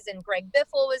guys, and Greg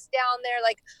Biffle was down there.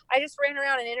 Like, I just ran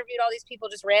around and interviewed all these people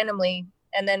just randomly,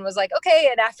 and then was like, okay.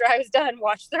 And after I was done,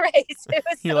 watched the race. It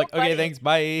was You're so like, funny. okay, thanks.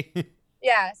 Bye.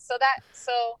 Yeah. So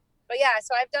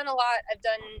I've done a lot. I've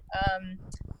done,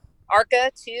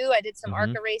 ARCA too. I did some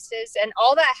ARCA races, and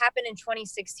all that happened in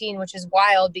 2016, which is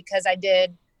wild because I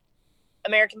did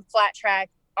American Flat Track,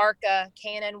 ARCA,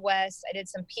 K&N West. I did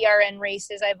some PRN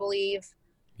races, I believe,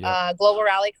 Global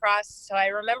Rallycross. So I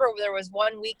remember there was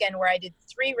one weekend where I did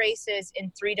 3 races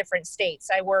in 3 different states.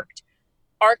 I worked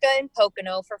ARCA in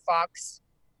Pocono for Fox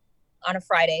on a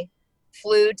Friday,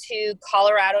 flew to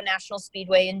Colorado National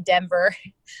Speedway in Denver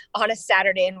on a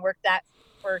Saturday and worked that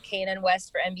for K&N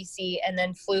West for NBC, and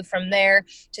then flew from there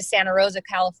to Santa Rosa,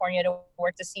 California to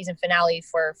work the season finale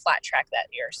for Flat Track that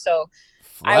year. So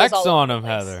Flex I was all on him,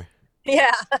 Heather.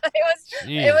 Yeah,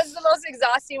 it was the most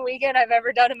exhausting weekend I've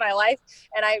ever done in my life,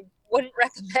 and I wouldn't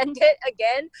recommend it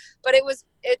again. But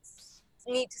it's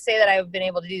neat to say that I've been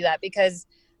able to do that, because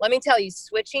let me tell you,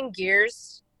 switching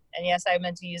gears, and yes, I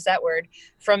meant to use that word,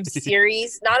 from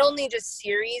series, not only just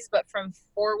series, but from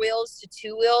 4 wheels to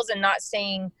 2 wheels, and not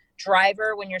saying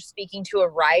driver when you're speaking to a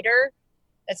rider,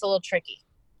 it's a little tricky.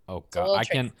 Oh God,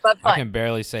 I can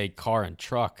barely say car and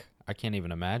truck. I can't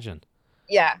even imagine.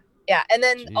 Yeah. And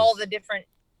then all the different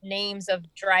names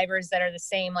of drivers that are the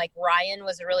same, like Ryan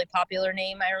was a really popular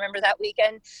name. I remember that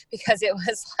weekend because it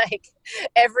was like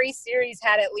every series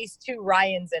had at least 2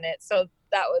 Ryans in it. So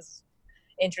that was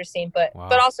interesting, but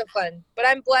also fun. But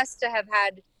I'm blessed to have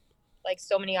had like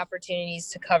so many opportunities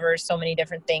to cover so many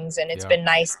different things. And it's been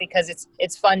nice because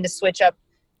it's fun to switch up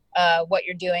what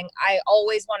you're doing. I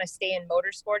always want to stay in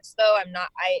motorsports though.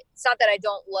 It's not that I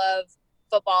don't love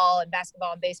football and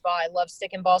basketball and baseball. I love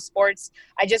stick and ball sports.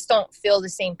 I just don't feel the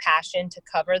same passion to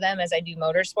cover them as I do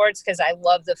motorsports, because I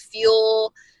love the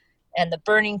fuel and the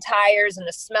burning tires and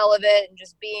the smell of it and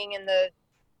just being in the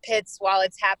pits while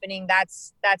it's happening.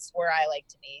 That's where I like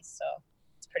to be. So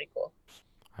it's pretty cool.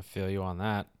 I feel you on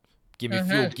that. Give me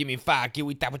fuel, give me fire, give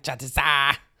me that what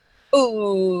desire.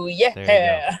 Ooh, yeah.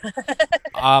 There you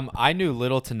go. I knew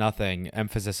little to nothing,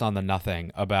 emphasis on the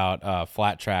nothing, about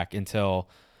flat track until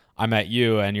I met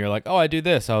you and you're like, oh, I do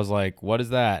this. I was like, what is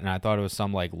that? And I thought it was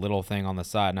some like little thing on the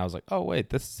side. And I was like, oh,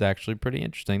 wait, this is actually pretty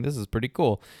interesting. This is pretty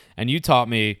cool. And you taught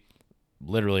me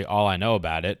literally all I know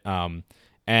about it.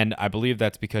 And I believe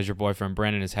that's because your boyfriend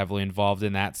Brandon is heavily involved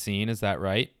in that scene. Is that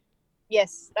right?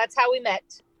 Yes, that's how we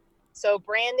met. So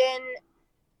Brandon,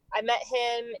 I met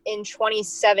him in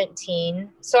 2017.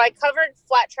 So I covered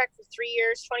flat track for 3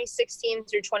 years, 2016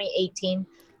 through 2018.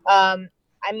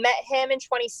 I met him in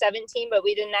 2017, but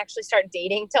we didn't actually start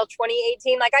dating till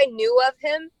 2018. Like, I knew of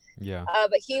him. Yeah.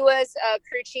 But he was a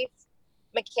crew chief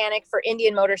mechanic for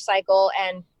Indian Motorcycle,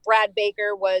 and Brad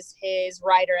Baker was his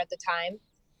rider at the time.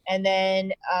 And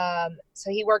then, so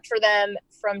he worked for them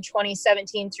from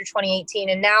 2017 through 2018.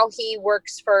 And now he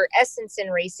works for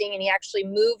Essenson Racing, and he actually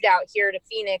moved out here to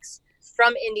Phoenix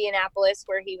from Indianapolis,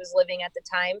 where he was living at the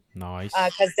time. Nice.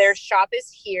 Because their shop is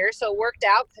here. So it worked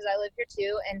out because I live here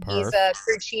too. And he's a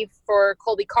crew chief for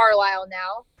Colby Carlisle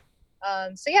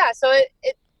now. So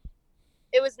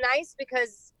it was nice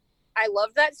because I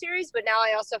loved that series, but now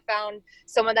I also found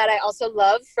someone that I also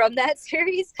love from that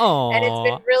series. Aww. And it's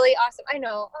been really awesome. I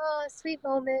know. Oh, sweet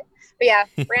moment. But yeah,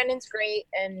 Brandon's great.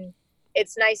 And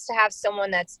it's nice to have someone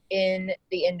that's in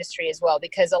the industry as well,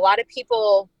 because a lot of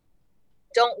people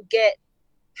don't get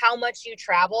how much you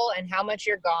travel and how much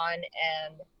you're gone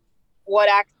and what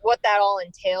that all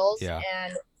entails. Yeah.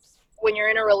 And when you're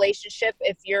in a relationship,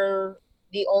 if you're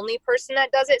the only person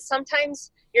that does it,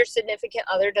 sometimes your significant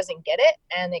other doesn't get it,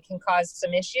 and it can cause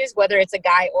some issues, whether it's a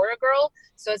guy or a girl.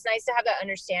 So it's nice to have that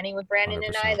understanding with Brandon 100%.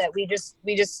 and I, that we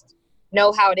just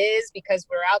know how it is because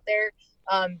we're out there.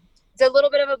 It's a little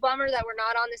bit of a bummer that we're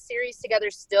not on the series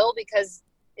together still, because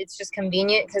it's just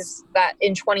convenient, because that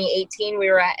in 2018 we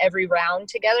were at every round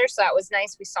together. So that was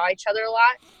nice. We saw each other a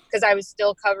lot because I was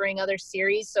still covering other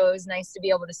series. So it was nice to be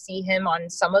able to see him on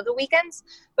some of the weekends.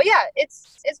 But yeah,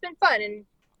 it's been fun, and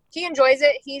he enjoys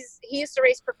it. He used to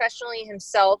race professionally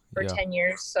himself for 10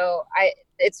 years. So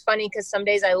it's funny because some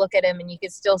days I look at him and you can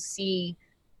still see,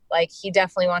 like, he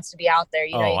definitely wants to be out there.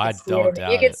 You know, I don't doubt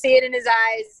it. You can see it in his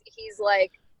eyes. He's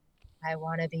like, I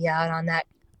want to be out on that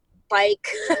bike.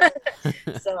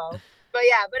 So, but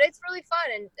it's really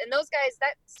fun. And those guys,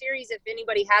 that series, if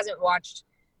anybody hasn't watched,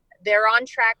 they're on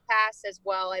Track Pass as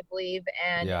well, I believe,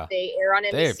 and they air on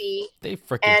NBC. They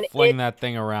freaking fling that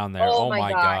thing around there. Oh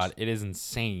my God, it is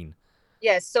insane.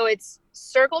 Yes, so it's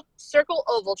circle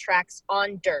oval tracks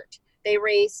on dirt. They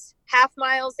race half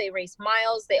miles, they race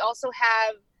miles. They also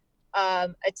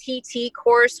have a TT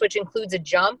course, which includes a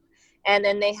jump. And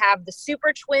then they have the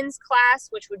Super Twins class,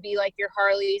 which would be like your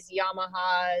Harleys,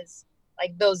 Yamahas,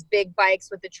 like those big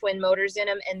bikes with the twin motors in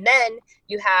them. And then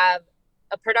you have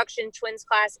a production twins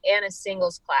class and a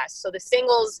singles class. So the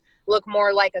singles look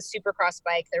more like a supercross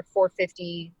bike. They're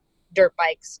 450 dirt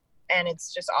bikes, and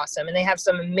it's just awesome. And they have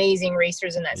some amazing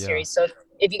racers in that series. So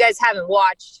if you guys haven't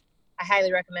watched, I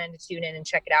highly recommend to tune in and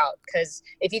check it out. Because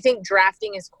if you think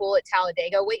drafting is cool at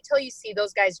Talladega, wait till you see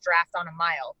those guys draft on a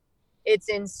mile. It's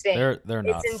insane. They're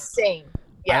nuts. It's insane.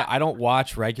 Yeah. I don't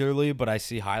watch regularly, but I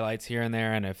see highlights here and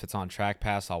there, and if it's on Track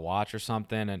Pass, I'll watch or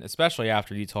something. And especially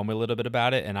after you told me a little bit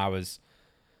about it, and I was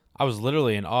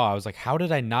literally in awe. I was like, how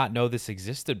did I not know this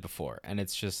existed before? And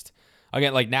it's just,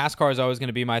 again, like, NASCAR is always going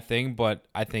to be my thing, but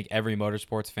I think every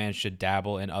motorsports fan should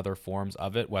dabble in other forms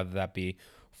of it, whether that be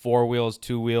 4 wheels,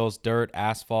 2 wheels, dirt,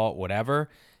 asphalt, whatever.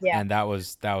 Yeah. And that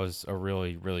was a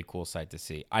really, really cool sight to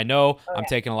see. I know I'm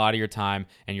taking a lot of your time,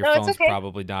 and your phone's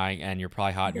probably dying, and you're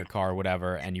probably hot in your car or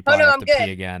whatever, and you probably have to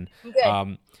pee again. I'm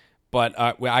good. But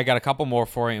I got a couple more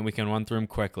for you, and we can run through them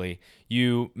quickly.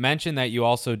 You mentioned that you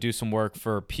also do some work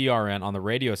for PRN on the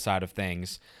radio side of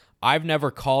things. I've never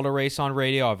called a race on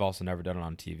radio. I've also never done it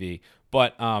on TV.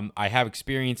 But I have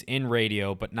experience in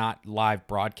radio, but not live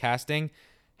broadcasting.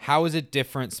 How is it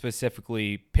different,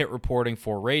 specifically pit reporting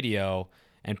for radio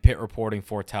and pit reporting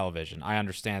for television? I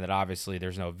understand that obviously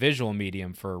there's no visual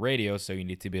medium for radio, so you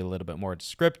need to be a little bit more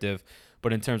descriptive.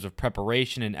 But in terms of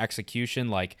preparation and execution,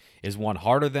 like, is one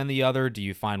harder than the other? Do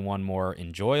you find one more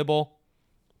enjoyable?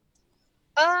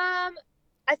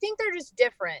 I think they're just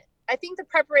different. I think the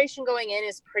preparation going in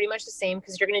is pretty much the same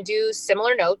because you're going to do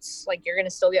similar notes. Like you're going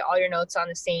to still get all your notes on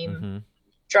the same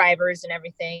drivers and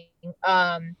everything.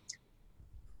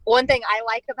 One thing I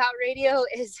like about radio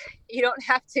is you don't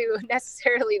have to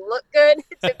necessarily look good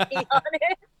to be on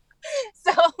it.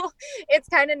 So it's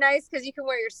kind of nice because you can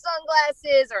wear your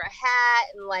sunglasses or a hat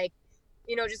and like,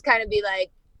 you know, just kind of be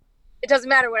like, it doesn't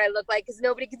matter what I look like because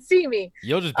nobody can see me.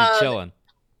 You'll just be chilling.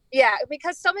 Yeah,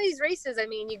 because some of these races, I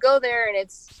mean, you go there and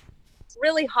it's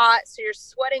really hot, so you're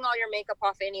sweating all your makeup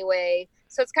off anyway.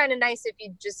 So it's kind of nice if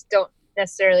you just don't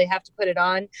necessarily have to put it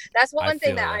on. That's one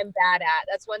thing that I'm bad at.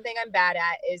 That's one thing I'm bad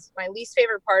at is my least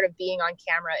favorite part of being on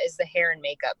camera is the hair and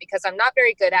makeup because I'm not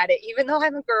very good at it. Even though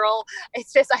I'm a girl,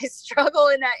 it's just I struggle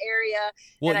in that area.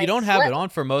 Well, you don't have it on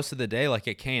for most of the day like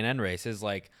at K&N races.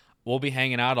 Like we'll be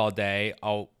hanging out all day.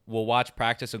 We'll watch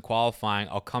practice and qualifying.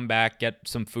 I'll come back, get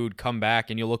some food, come back,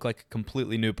 and you'll look like a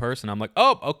completely new person. I'm like,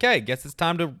 oh, okay, guess it's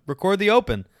time to record the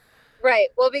Open. Right.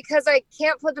 Well, because I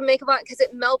can't put the makeup on because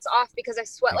it melts off because I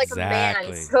sweat like a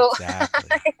man. So,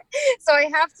 so I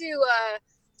have to,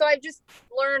 so I've just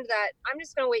learned that I'm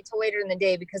just going to wait till later in the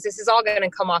day because this is all going to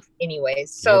come off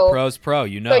anyways. So you're pro's pro,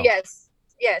 you know. So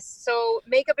yes. So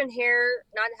makeup and hair,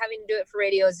 not having to do it for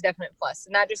radio is a definite plus.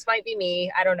 And that just might be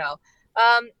me. I don't know.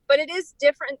 But it is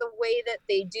different the way that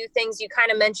they do things. You kind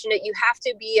of mentioned it. You have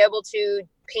to be able to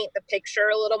paint the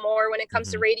picture a little more when it comes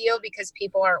to radio because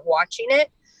people aren't watching it.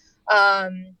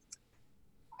 And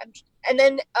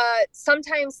then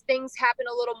sometimes things happen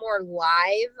a little more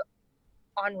live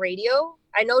on radio.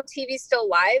 I know TV's still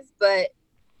live, but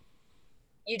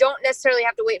you don't necessarily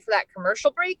have to wait for that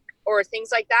commercial break or things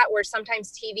like that, where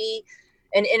sometimes TV,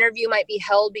 an interview might be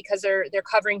held because they're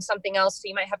covering something else. So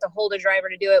you might have to hold a driver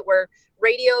to do it, where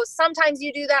radio, sometimes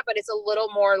you do that, but it's a little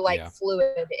more like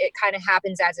fluid. It kind of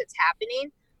happens as it's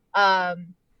happening.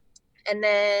 And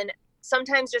then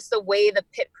sometimes just the way the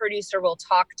pit producer will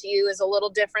talk to you is a little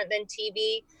different than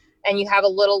TV, and you have a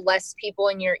little less people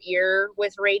in your ear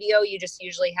with radio. You just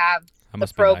usually have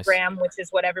the program, which is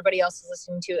what everybody else is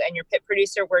listening to, and your pit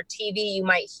producer, where TV, you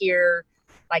might hear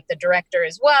like the director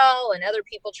as well and other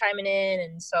people chiming in.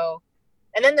 And so,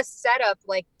 and then the setup,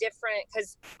 like different,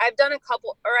 because I've done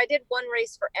I did one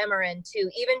race for MRN too,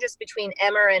 even just between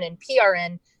MRN and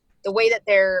PRN, the way that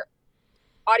their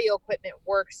audio equipment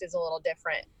works is a little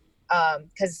different.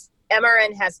 Because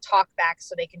MRN has talkback,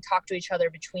 so they can talk to each other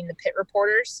between the pit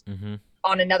reporters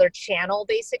on another channel,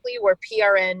 basically, where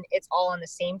PRN, it's all on the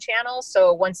same channel.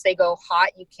 So once they go hot,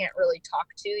 you can't really talk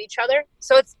to each other.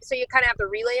 So you kind of have to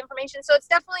relay information. So it's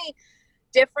definitely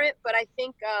different, but I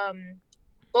think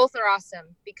both are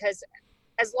awesome because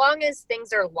as long as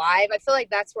things are live, I feel like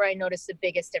that's where I notice the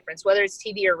biggest difference. Whether it's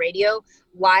TV or radio,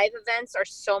 live events are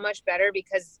so much better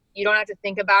because you don't have to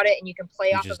think about it and you can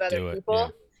play off of other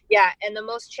people. Yeah, and the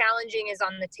most challenging is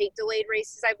on the tape delayed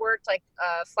races I've worked. Like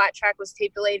flat track was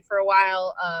tape delayed for a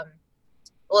while.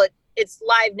 Well, it's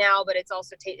live now, but it's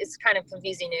also it's kind of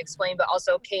confusing to explain. But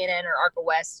also K&N or ARCA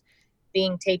West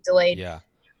being tape delayed. Yeah.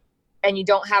 And you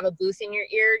don't have a booth in your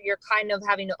ear. You're kind of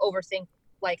having to overthink.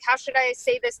 Like, how should I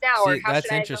say this now, or how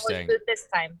should I acknowledge booth this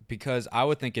time? Because I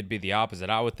would think it'd be the opposite.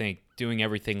 I would think doing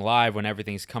everything live when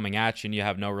everything's coming at you and you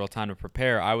have no real time to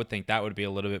prepare. I would think that would be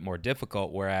a little bit more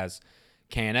difficult. Whereas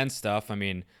K&N stuff, I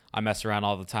mean, I mess around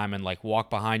all the time and like walk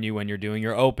behind you when you're doing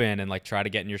your open and like try to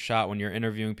get in your shot when you're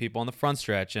interviewing people on the front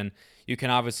stretch. And you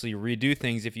can obviously redo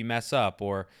things if you mess up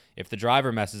or if the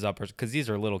driver messes up, because these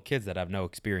are little kids that have no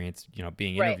experience, you know,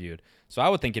 being interviewed. So I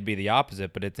would think it'd be the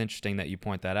opposite, but it's interesting that you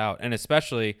point that out. And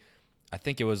especially, I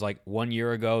think it was like 1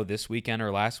 year ago this weekend or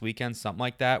last weekend, something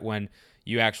like that, when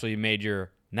you actually made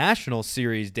your national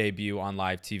series debut on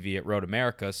live TV at Road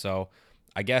America. So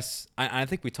I guess I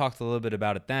think we talked a little bit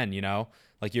about it then, you know,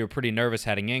 like you were pretty nervous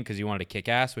heading in because you wanted to kick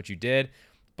ass, which you did,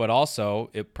 but also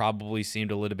it probably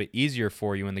seemed a little bit easier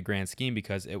for you in the grand scheme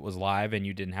because it was live and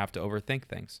you didn't have to overthink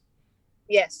things.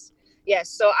 Yes.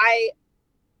 So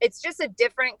it's just a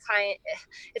different kind.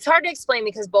 It's hard to explain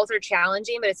because both are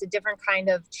challenging, but it's a different kind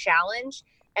of challenge.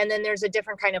 And then there's a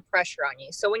different kind of pressure on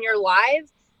you. So when you're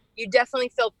live, you definitely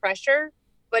feel pressure.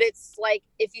 But it's like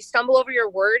if you stumble over your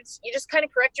words, you just kind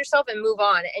of correct yourself and move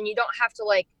on. And you don't have to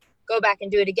like go back and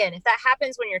do it again. If that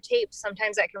happens when you're taped,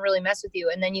 sometimes that can really mess with you.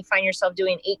 And then you find yourself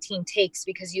doing 18 takes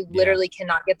because you literally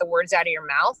cannot get the words out of your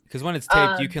mouth. Because when it's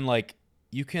taped,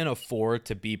 you can afford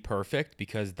to be perfect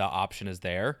because the option is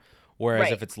there.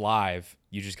 Whereas if it's live,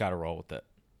 you just got to roll with it.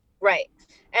 Right.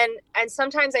 And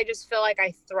sometimes I just feel like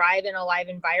I thrive in a live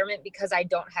environment because I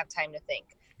don't have time to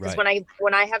think. Because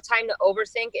when I have time to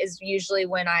overthink is usually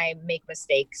when I make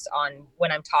mistakes on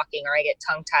when I'm talking or I get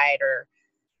tongue tied or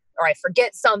or I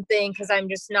forget something because I'm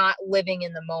just not living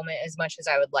in the moment as much as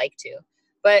I would like to.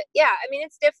 But yeah, I mean,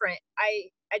 it's different. I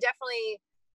definitely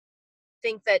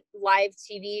think that live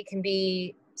TV can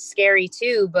be scary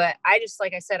too, but I just,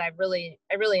 like I said, I really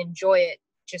enjoy it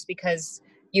just because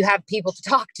you have people to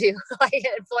talk to, like,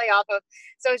 and play off of.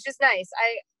 So it's just nice.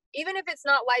 Even if it's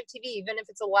not live TV, even if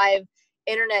it's a live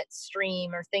internet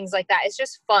stream or things like that, it's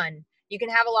just fun. You can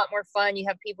have a lot more fun. You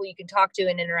have people you can talk to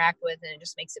and interact with, and it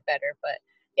just makes it better. But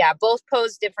yeah, both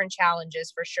pose different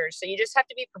challenges for sure. So you just have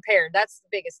to be prepared. That's the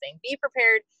biggest thing. Be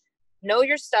prepared, know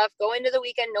your stuff, go into the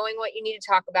weekend knowing what you need to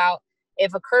talk about.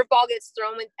 If a curveball gets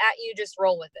thrown at you, just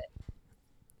roll with it.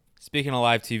 Speaking of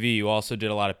live TV, you also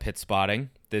did a lot of pit spotting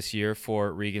this year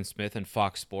for Regan Smith and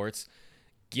Fox Sports.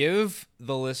 Give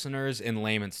the listeners, in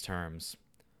layman's terms,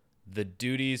 the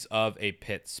duties of a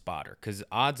pit spotter, because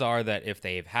odds are that if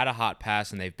they've had a hot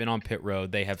pass and they've been on pit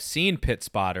road, they have seen pit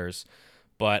spotters,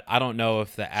 but I don't know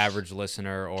if the average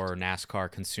listener or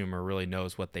NASCAR consumer really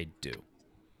knows what they do.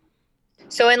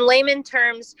 So in layman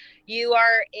terms, you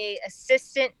are a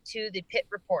assistant to the pit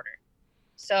reporter.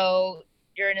 So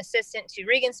you're an assistant to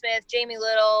Regan Smith, Jamie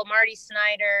Little, Marty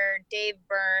Snyder, Dave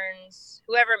Burns,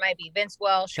 whoever it might be, Vince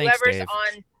Welsh, Thanks, whoever's Dave.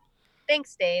 on.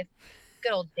 Thanks, Dave.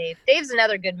 Good old Dave. Dave's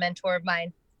another good mentor of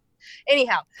mine.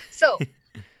 Anyhow, so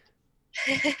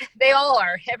they all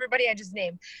are. Everybody I just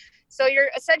named. So you're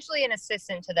essentially an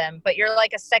assistant to them, but you're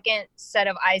like a second set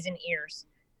of eyes and ears.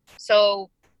 So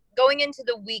going into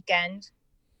the weekend,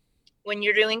 when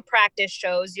you're doing practice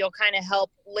shows, you'll kind of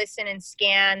help listen and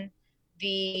scan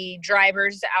the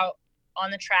drivers out on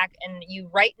the track, and you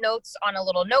write notes on a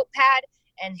little notepad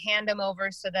and hand them over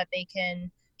so that they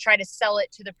can try to sell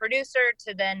it to the producer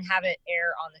to then have it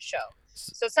air on the show.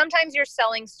 So sometimes you're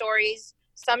selling stories.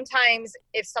 Sometimes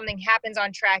if something happens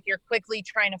on track, you're quickly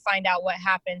trying to find out what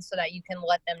happened so that you can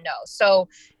let them know. So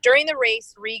during the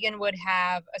race, Regan would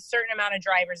have a certain amount of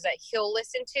drivers that he'll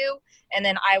listen to, and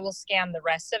then I will scan the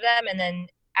rest of them. And then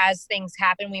as things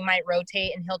happen, we might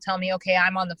rotate, and he'll tell me, okay,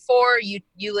 I'm on the 4, you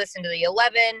listen to the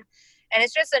 11. And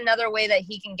it's just another way that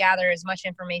he can gather as much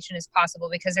information as possible,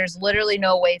 because there's literally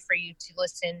no way for you to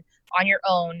listen on your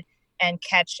own and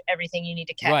catch everything you need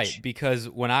to catch. Right, because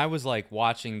when I was like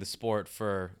watching the sport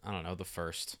for, I don't know, the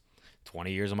first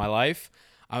 20 years of my life,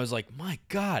 I was like, my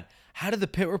God, how did the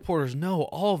pit reporters know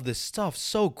all of this stuff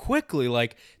so quickly?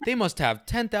 Like, they must have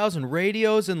 10,000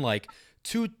 radios and like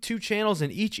two channels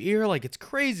in each ear. Like, it's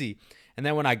crazy. And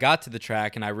then when I got to the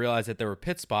track and I realized that there were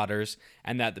pit spotters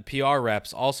and that the PR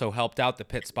reps also helped out the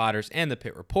pit spotters and the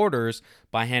pit reporters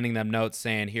by handing them notes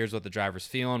saying, here's what the driver's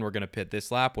feeling, we're going to pit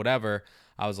this lap, whatever,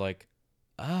 I was like,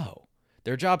 oh,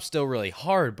 their job's still really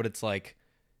hard, but it's like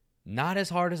not as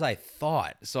hard as I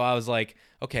thought. So I was like,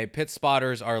 okay, pit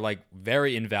spotters are like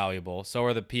very invaluable. So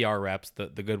are the PR reps, the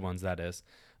good ones, that is.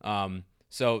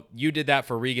 So you did that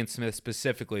for Regan Smith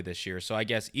specifically this year. So I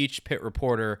guess each pit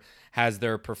reporter has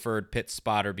their preferred pit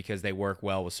spotter because they work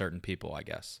well with certain people, I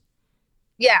guess.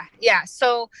 Yeah.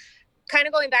 So kind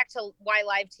of going back to why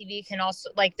live TV can also,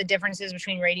 like, the differences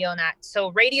between radio and that.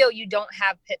 So radio, you don't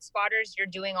have pit spotters. You're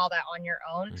doing all that on your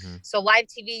own. Mm-hmm. So live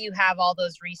TV, you have all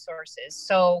those resources.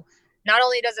 So not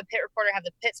only does a pit reporter have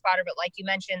the pit spotter, but like you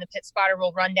mentioned, the pit spotter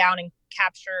will run down and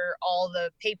capture all the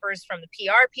papers from the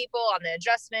PR people on the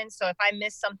adjustments. So if I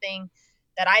miss something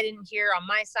that I didn't hear on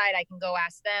my side, I can go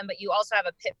ask them. But you also have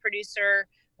a pit producer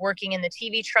working in the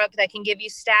TV truck that can give you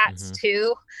stats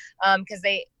too, because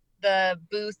the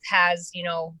booth has,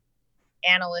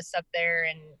 analysts up there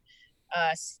and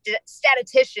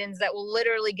statisticians that will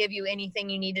literally give you anything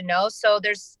you need to know. So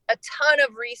there's a ton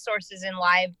of resources in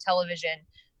live television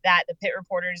that the pit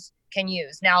reporters can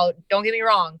use. Now, don't get me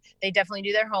wrong, they definitely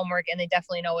do their homework and they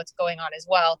definitely know what's going on as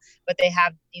well, but they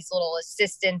have these little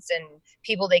assistants and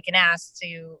people they can ask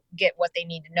to get what they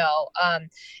need to know.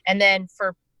 And then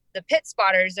for the pit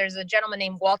spotters, there's a gentleman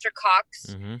named Walter Cox.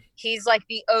 Mm-hmm. He's like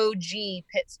the OG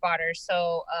pit spotter.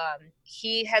 So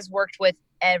he has worked with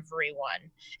everyone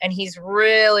and he's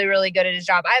really, really good at his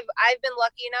job. I've been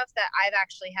lucky enough that I've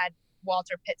actually had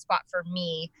Walter pit spot for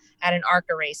me at an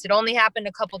ARCA race. It only happened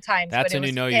a couple times, that's but it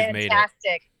was fantastic. You've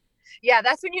made it. Yeah,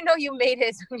 that's when you know you made it,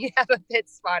 is when you have a pit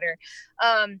spotter.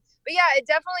 But yeah, it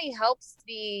definitely helps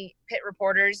the pit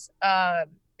reporters.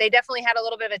 They definitely had a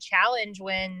little bit of a challenge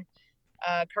when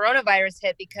coronavirus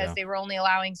hit because they were only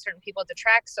allowing certain people at the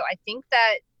track. So I think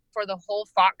that for the whole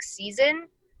Fox season,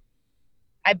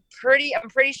 I'm pretty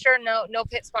sure no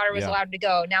pit spotter was allowed to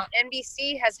go. Now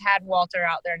NBC has had Walter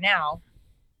out there now.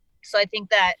 So I think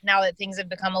that now that things have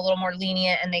become a little more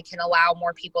lenient and they can allow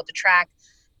more people to track,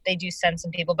 they do send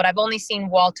some people. But I've only seen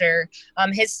Walter.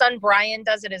 His son Brian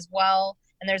does it as well.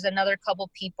 And there's another couple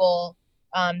people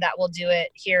that will do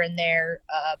it here and there.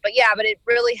 But it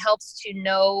really helps to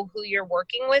know who you're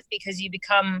working with, because you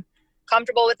become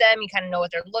comfortable with them. You kind of know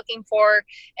what they're looking for.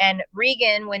 And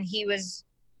Regan, when he was,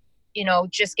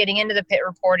 just getting into the pit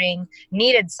reporting,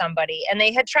 needed somebody. And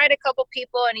they had tried a couple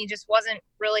people and he just wasn't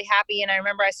really happy. And I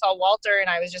remember I saw Walter and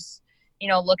I was just,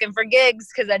 looking for gigs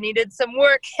because I needed some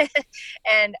work.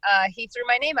 And he threw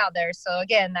my name out there. So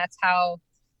again, that's how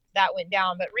that went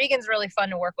down. But Regan's really fun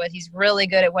to work with. He's really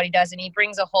good at what he does. And he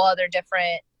brings a whole other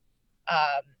different,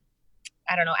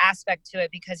 aspect to it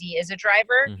because he is a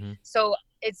driver. Mm-hmm. So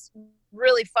it's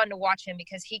really fun to watch him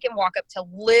because he can walk up to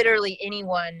literally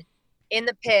anyone in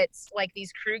the pits, like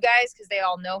these crew guys, because they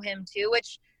all know him too,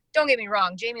 which, don't get me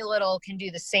wrong, Jamie Little can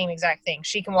do the same exact thing.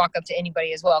 She can walk up to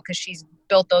anybody as well because she's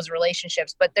built those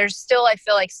relationships. But there's still, I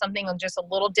feel like, something just a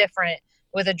little different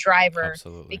with a driver.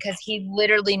 Absolutely. Because he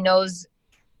literally knows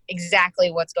exactly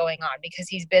what's going on because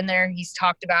he's been there. He's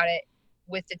talked about it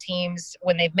with the teams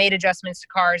when they've made adjustments to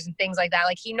cars and things like that.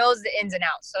 Like, he knows the ins and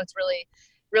outs. So it's really,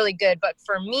 really good. But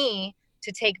for me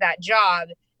to take that job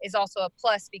is also a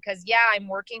plus because, I'm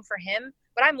working for him,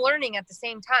 but I'm learning at the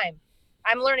same time.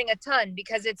 I'm learning a ton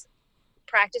because it's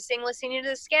practicing listening to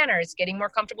the scanner. It's getting more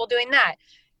comfortable doing that.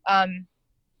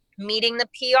 Meeting the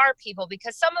PR people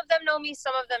because some of them know me,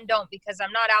 some of them don't because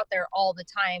I'm not out there all the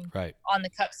time on the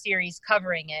Cup Series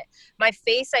covering it. My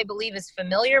face, I believe, is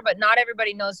familiar, but not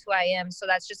everybody knows who I am. So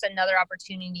that's just another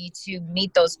opportunity to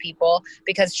meet those people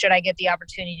because should I get the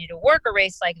opportunity to work a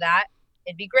race like that,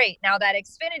 it'd be great. Now, that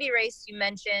Xfinity race you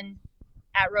mentioned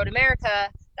at Road America,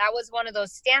 that was one of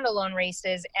those standalone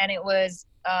races, and it was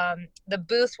the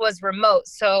booth was remote.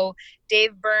 So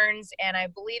Dave Burns and I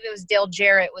believe it was Dale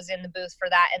Jarrett was in the booth for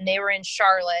that, and they were in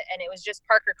Charlotte, and it was just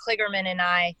Parker Kligerman and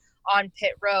I on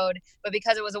pit road. But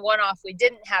because it was a one-off, we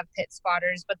didn't have pit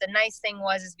spotters. But the nice thing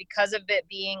is because of it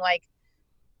being like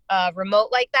remote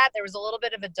like that, there was a little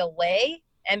bit of a delay.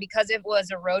 And because it was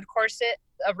a road course,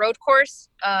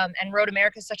 and Road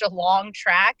America is such a long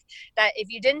track that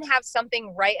if you didn't have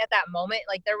something right at that moment,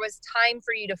 like there was time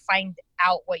for you to find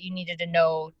out what you needed to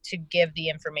know to give the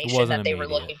information that they were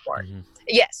looking for. Mm-hmm.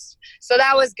 Yes. So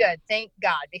that was good. Thank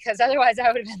God, because otherwise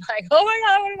I would have been like, oh my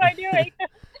God, what am I doing?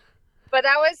 But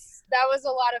that was a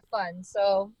lot of fun.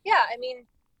 So yeah, I mean,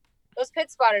 those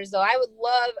pit spotters though, I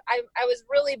was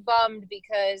really bummed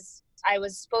because I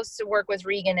was supposed to work with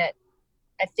Regan at,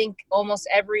 I think, almost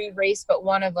every race but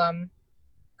one of them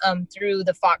through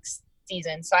the Fox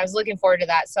season. So I was looking forward to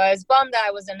that. So I was bummed that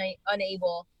I was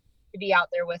unable to be out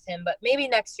there with him. But maybe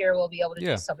next year we'll be able to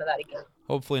do some of that again.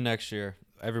 Hopefully next year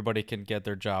everybody can get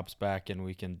their jobs back and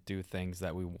we can do things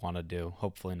that we want to do.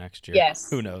 Hopefully next year. Yes.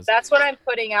 Who knows? That's what I'm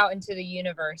putting out into the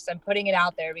universe. I'm putting it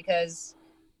out there because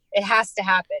it has to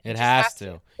happen. It has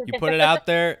to. You put it out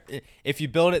there. If you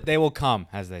build it, they will come,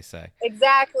 as they say.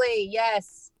 Exactly.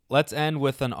 Yes. Let's end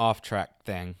with an off-track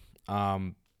thing.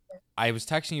 I was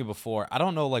texting you before. I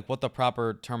don't know like what the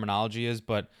proper terminology is,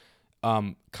 but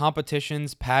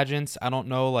competitions, pageants, I don't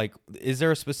know. Like, is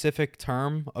there a specific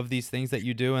term of these things that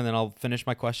you do? And then I'll finish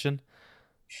my question.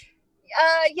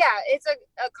 Yeah, it's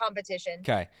a competition.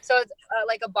 Okay. So it's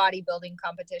like a bodybuilding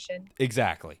competition.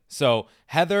 Exactly. So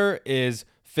Heather is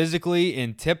physically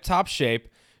in tip-top shape.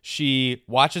 She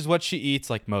watches what she eats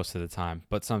like most of the time,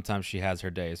 but sometimes she has her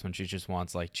days when she just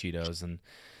wants like Cheetos and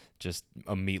just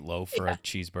a meatloaf or a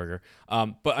cheeseburger.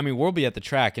 But I mean, we'll be at the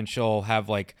track and she'll have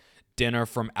like dinner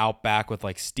from Outback with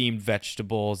like steamed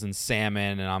vegetables and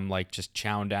salmon, and I'm like just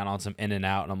chowing down on some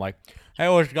In-N-Out, and I'm like, hey,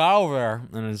 what's you got over there?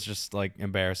 And it's just like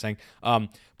embarrassing.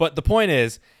 But the point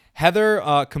is,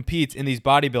 Heather competes in these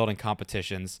bodybuilding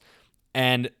competitions,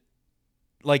 and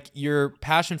like your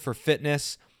passion for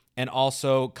fitness and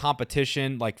also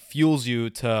competition like fuels you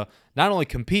to not only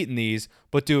compete in these,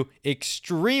 but do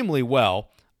extremely well.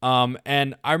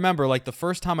 And I remember like the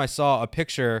first time I saw a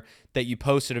picture that you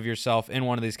posted of yourself in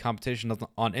one of these competitions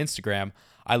on Instagram,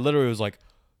 I literally was like,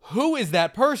 who is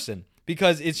that person?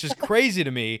 Because it's just crazy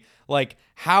to me, like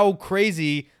how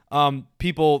crazy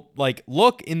people like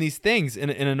look in these things in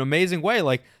an amazing way.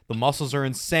 Like the muscles are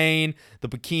insane, the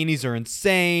bikinis are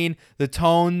insane, the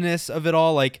toneness of it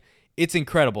all, like it's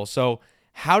incredible. So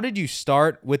how did you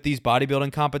start with these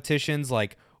bodybuilding competitions?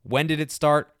 Like, when did it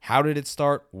start? How did it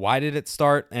start? Why did it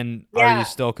start? And are you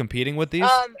still competing with these?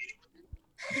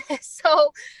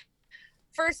 So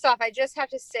first off, I just have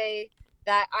to say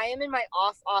that I am in my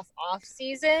off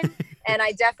season, and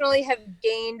I definitely have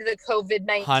gained the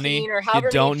COVID-19 Honey, or however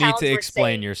you don't many need pounds to we're explain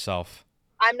saying. yourself.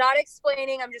 I'm not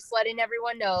explaining. I'm just letting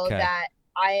everyone know Okay. that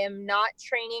I am not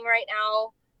training right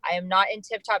now. I am not in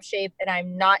tip-top shape, and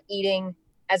I'm not eating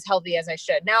as healthy as I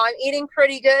should. Now, I'm eating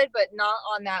pretty good, but not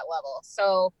on that level.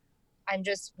 So I'm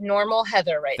just normal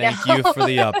Heather right now. Thank you for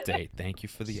the update. Thank you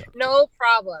for the update. No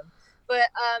problem. But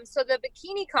so the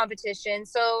bikini competition,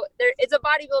 so it's a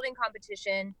bodybuilding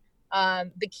competition.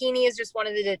 Bikini is just one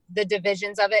of the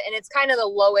divisions of it, and it's kind of the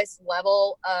lowest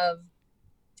level of,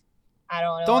 I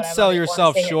don't know. Don't sell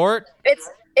yourself short.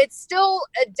 It's still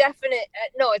a definite,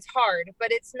 no, it's hard,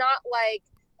 but it's not like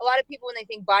a lot of people when they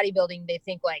think bodybuilding, they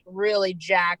think like really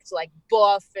jacked, like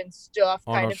buff and stuff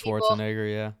kind of people. Arnold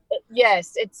Schwarzenegger, yeah.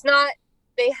 Yes, it's not.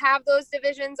 They have those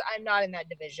divisions. I'm not in that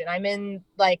division. I'm in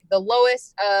like the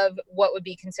lowest of what would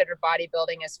be considered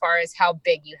bodybuilding as far as how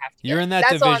big you have to You're get. in that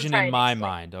division in my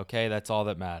mind, okay? That's all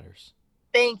that matters.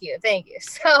 Thank you.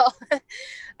 So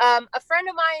a friend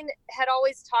of mine had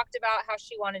always talked about how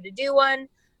she wanted to do one.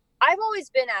 I've always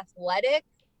been athletic,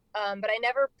 but I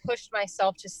never pushed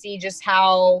myself to see just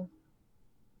how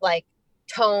like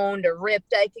toned or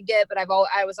ripped I could get, but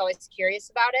I was always curious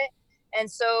about it. And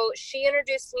so she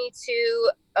introduced me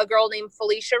to a girl named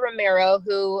Felicia Romero,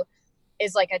 who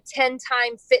is like a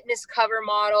 10-time fitness cover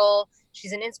model.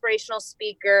 She's an inspirational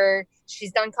speaker.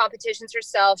 She's done competitions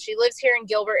herself. She lives here in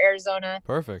Gilbert, Arizona.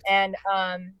 Perfect. And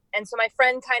so my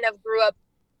friend kind of grew up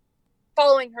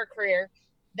following her career.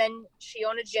 Then she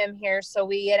owned a gym here. So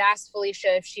we had asked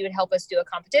Felicia if she would help us do a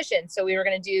competition. So we were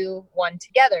going to do one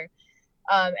together.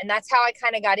 And that's how I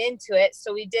kind of got into it.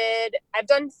 So I've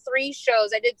done 3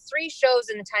 shows. I did 3 shows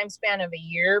in the time span of a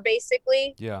year,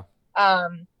 basically. Yeah.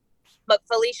 But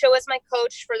Felicia was my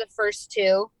coach for the first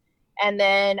 2. And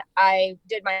then I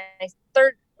did my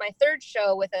third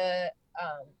show with a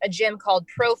gym called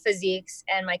Pro Physiques.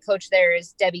 And my coach there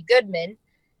is Debbie Goodman.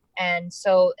 And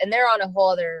they're on a whole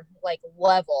other like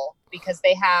level because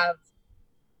they have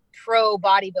pro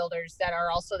bodybuilders that are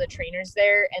also the trainers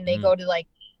there. And they go to like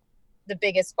the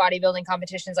biggest bodybuilding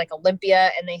competitions like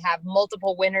Olympia, and they have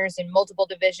multiple winners in multiple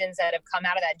divisions that have come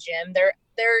out of that gym.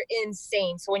 They're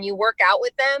insane. So when you work out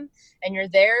with them and you're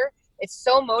there, it's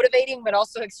so motivating, but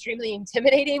also extremely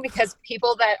intimidating because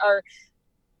people that are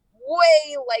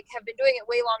way like have been doing it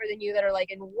way longer than you, that are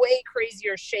like in way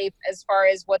crazier shape as far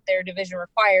as what their division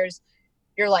requires,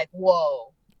 you're like,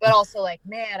 whoa. But also like,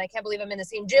 man, I can't believe I'm in the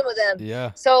same gym with them.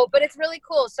 Yeah. So, but it's really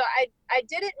cool. So I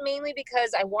did it mainly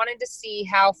because I wanted to see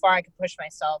how far I could push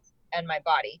myself and my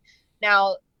body.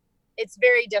 Now, it's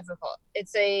very difficult.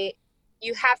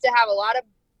 You have to have a lot of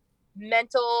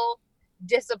mental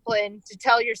discipline to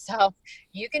tell yourself,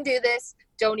 you can do this.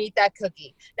 Don't eat that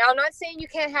cookie. Now, I'm not saying you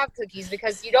can't have cookies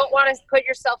because you don't want to put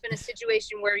yourself in a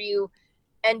situation where you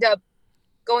end up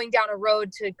going down a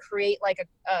road to create like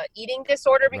a eating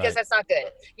disorder, because that's not good.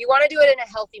 You want to do it in a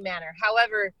healthy manner.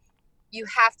 However, you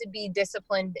have to be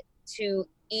disciplined to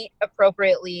eat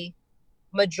appropriately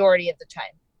majority of the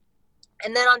time.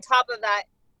 And then on top of that,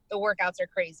 the workouts are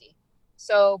crazy.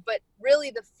 So, but really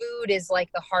the food is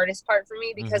like the hardest part for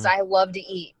me because I love to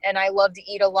eat, and I love to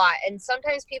eat a lot. And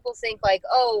sometimes people think like,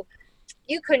 oh,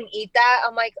 you couldn't eat that.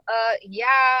 I'm like,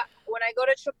 yeah, when I go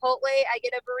to Chipotle, I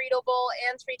get a burrito bowl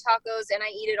and 3 tacos and I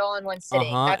eat it all in one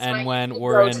sitting. That's and when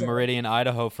we're in Meridian,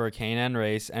 Idaho for a K&N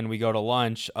race and we go to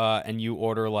lunch, and you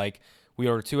order we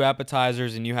order 2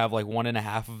 appetizers and you have like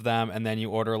 1.5 of them, and then you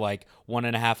order like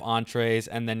 1.5 entrees,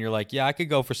 and then you're like, yeah, I could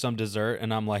go for some dessert.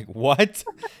 And I'm like, what?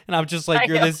 And I'm just like,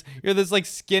 you're this like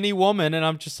skinny woman, and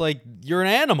I'm just like, you're an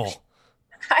animal.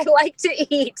 I like to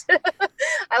eat.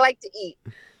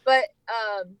 But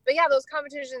yeah, those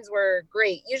competitions were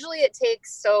great. Usually it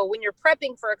takes, so when you're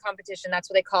prepping for a competition, that's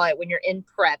what they call it when you're in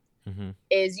prep,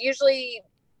 is usually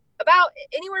about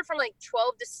anywhere from like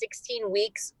 12 to 16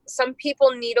 weeks. Some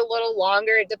people need a little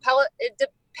longer. It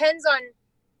depends on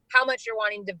how much you're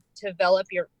wanting to develop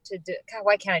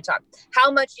why can't I talk? How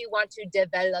much you want to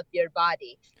develop your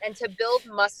body. And to build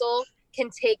muscle can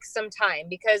take some time,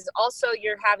 because also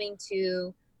you're having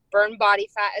to burn body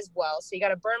fat as well. So you got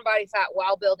to burn body fat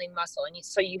while building muscle. And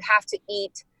so you have to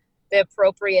eat the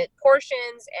appropriate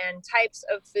portions and types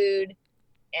of food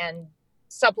and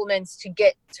supplements to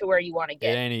get to where you want to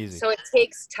get. It ain't easy. So it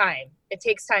takes time.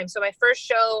 So my first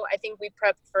show, I think we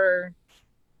prepped for,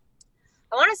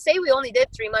 I want to say we only did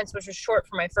 3 months, which was short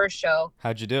for my first show.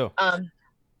 How'd you do?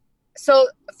 So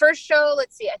first show,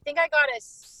 let's see, I think I got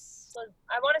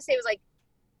I want to say it was like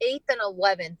 8th and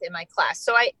 11th in my class.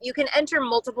 So you can enter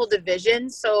multiple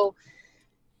divisions. So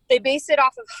they base it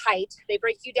off of height. They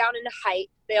break you down into height.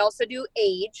 They also do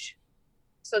age,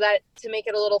 so that to make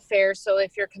it a little fair. So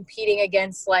if you're competing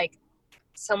against like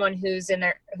someone who's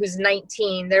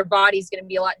 19, their body's going to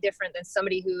be a lot different than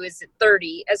somebody who is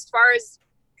 30, as far as,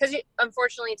 because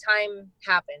unfortunately time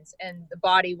happens and the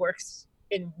body works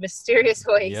in mysterious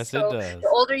ways. Yes, so it does. The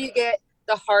older you get,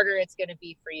 the harder it's going to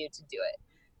be for you to do it.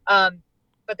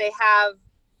 But they have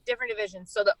different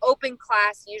divisions. So the open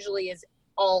class usually is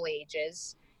all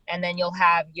ages. And then you'll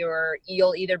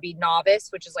either be novice,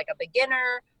 which is like a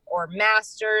beginner, or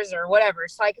masters or whatever.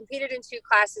 So I competed in 2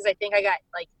 classes. I think I got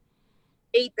like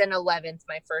 8th and 11th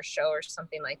my first show or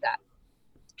something like that.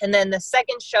 And then the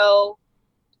second show,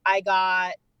 I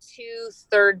got 2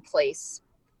 third place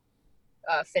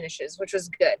finishes, which was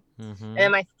good. Mm-hmm. And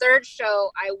then my third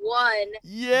show, I won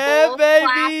both baby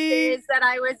classes that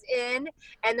I was in,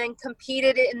 and then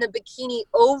competed in the bikini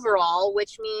overall,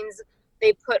 which means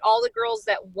they put all the girls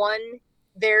that won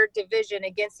their division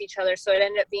against each other. So it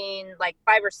ended up being like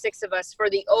 5 or 6 of us for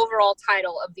the overall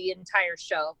title of the entire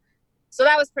show. So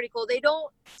that was pretty cool. They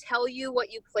don't tell you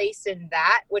what you place in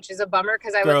that, which is a bummer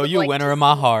because I was girl, you like, winner in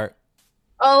my heart.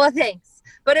 Oh, well, thanks.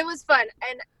 But it was fun.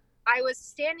 And I was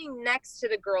standing next to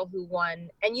the girl who won.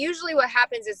 And usually what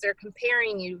happens is they're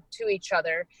comparing you to each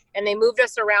other, and they moved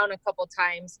us around a couple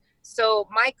times. So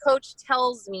my coach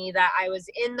tells me that I was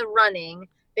in the running.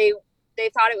 They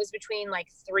thought it was between like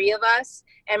 3 of us.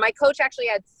 And my coach actually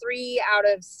had 3 out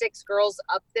of 6 girls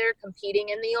up there competing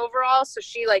in the overall. So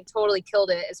she like totally killed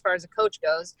it as far as a coach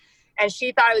goes. And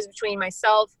she thought it was between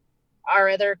myself, our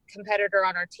other competitor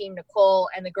on our team, Nicole,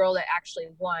 and the girl that actually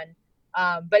won.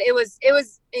 But it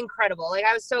was incredible. Like,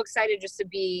 I was so excited just to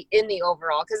be in the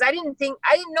overall, because I don't know.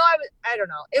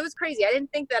 It was crazy. I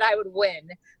didn't think that I would win.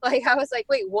 Like, I was like,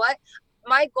 wait, what?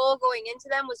 My goal going into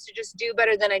them was to just do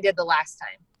better than I did the last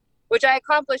time, which I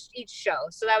accomplished each show.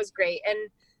 So that was great. And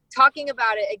talking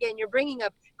about it again, you're bringing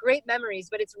up great memories,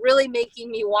 but it's really making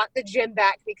me want the gym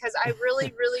back, because I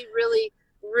really, really, really,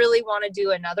 really want to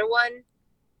do another one.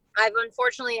 I've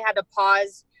unfortunately had to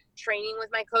pause training with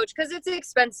my coach because it's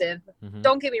expensive. Mm-hmm.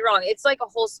 Don't get me wrong. It's like a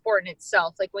whole sport in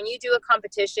itself. Like, when you do a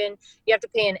competition, you have to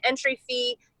pay an entry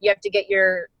fee. You have to get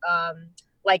your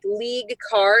like league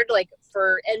card. Like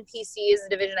for NPC is the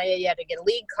division I did, you had to get a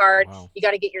league card. Wow. You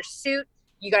got to get your suit.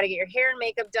 You got to get your hair and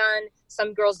makeup done.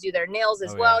 Some girls do their nails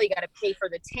as well. Yeah. You got to pay for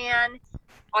the tan.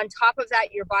 On top of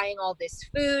that, you're buying all this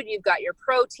food. You've got your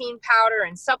protein powder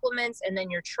and supplements, and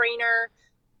then your trainer.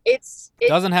 It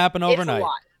doesn't happen overnight. It's a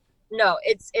lot. No,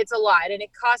 it's a lot, and it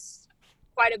costs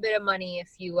quite a bit of money if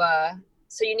you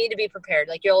so you need to be prepared.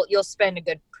 Like, you'll spend a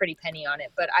good pretty penny on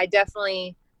it. But I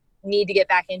definitely need to get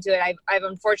back into it. I've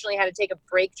unfortunately had to take a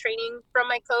break training from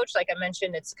my coach. Like I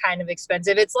mentioned, it's kind of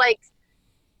expensive. It's like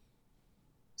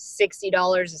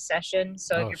 $60 a session.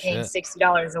 So if you're paying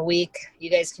 $60 a week, you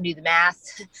guys can do the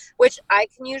math, which I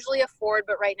can usually afford.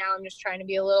 But right now I'm just trying to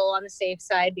be a little on the safe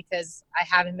side because I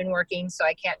haven't been working. So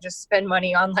I can't just spend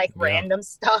money on like random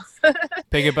stuff.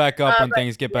 Pick it back up when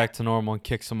things get back to normal and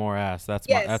kick some more ass. That's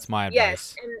my advice.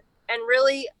 Yes. And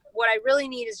really what I really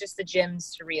need is just the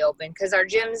gyms to reopen, because our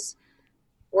gyms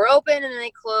were open and then they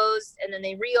closed and then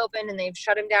they reopened and they've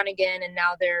shut them down again. And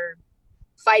now they're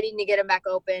fighting to get them back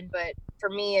open. But for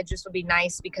me, it just would be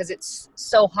nice because it's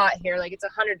so hot here. Like, it's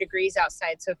 100 degrees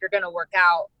outside. So if you're going to work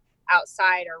out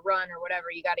outside or run or whatever,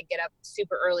 you got to get up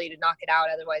super early to knock it out.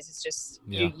 Otherwise it's just,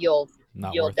 you'll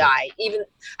die. Even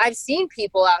I've seen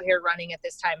people out here running at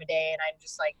this time of day and I'm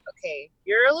just like, okay,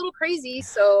 you're a little crazy.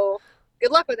 So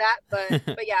good luck with that. But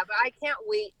I can't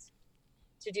wait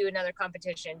to do another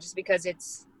competition just because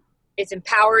it's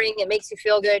empowering. It makes you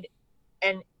feel good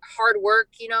and hard work,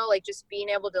 like just being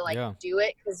able to do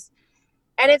it.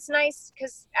 And it's nice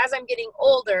because as I'm getting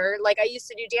older, like I used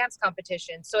to do dance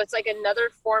competitions. So it's like another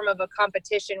form of a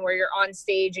competition where you're on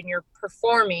stage and you're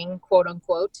performing, quote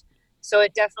unquote. So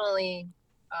it definitely,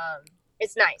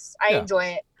 it's nice. I enjoy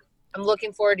it. I'm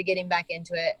looking forward to getting back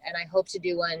into it. And I hope to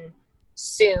do one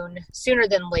sooner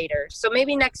than later. So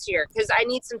maybe next year, because I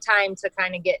need some time to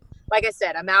kind of get, like I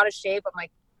said, I'm out of shape.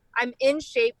 I'm in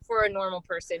shape for a normal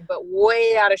person, but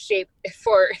way out of shape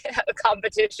for a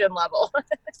competition level.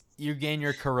 You gain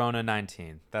your Corona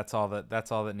 19. That's all that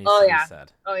needs to be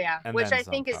said. Oh yeah. And which I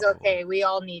think is okay. We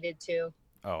all needed to.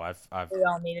 Oh, we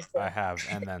all needed to. I have,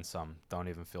 and then some. Don't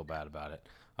even feel bad about it.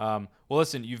 Well,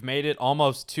 listen, you've made it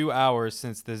almost 2 hours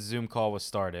since this Zoom call was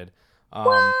started.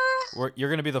 You're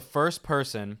going to be the first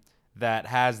person that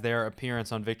has their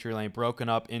appearance on Victory Lane broken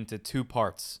up into 2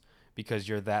 parts because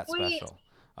you're that special.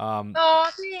 Thanks.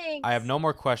 I have no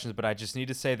more questions, but I just need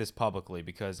to say this publicly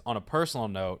because on a personal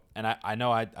note, and I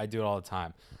know I do it all the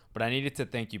time, but I needed to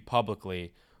thank you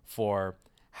publicly for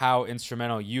how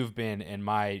instrumental you've been in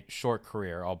my short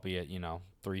career, albeit,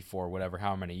 3, 4, whatever,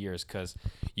 how many years, because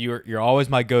you're always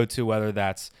my go-to, whether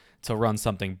that's to run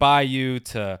something by you,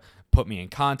 to put me in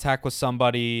contact with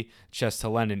somebody, just to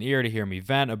lend an ear to hear me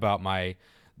vent about my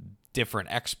different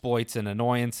exploits and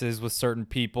annoyances with certain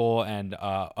people, and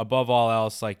above all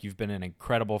else, like, you've been an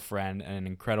incredible friend and an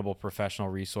incredible professional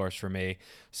resource for me.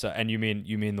 So, and you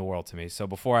mean the world to me. So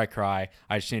before I cry,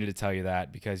 I just needed to tell you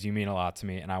that, because you mean a lot to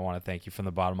me, and I want to thank you from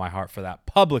the bottom of my heart for that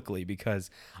publicly, because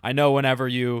I know whenever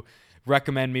you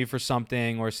recommend me for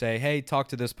something or say, hey, talk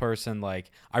to this person, like,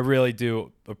 I really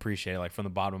do appreciate it, like, from the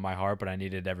bottom of my heart. But I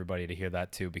needed everybody to hear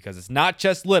that too, because it's not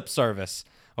just lip service.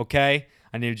 Okay,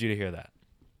 I needed you to hear that.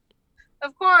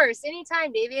 Of course,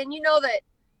 anytime, Davey. And you know that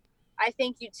I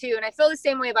thank you too. And I feel the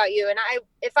same way about you. And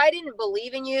if I didn't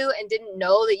believe in you and didn't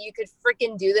know that you could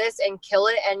freaking do this and kill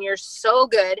it, and you're so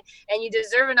good and you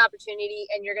deserve an opportunity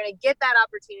and you're going to get that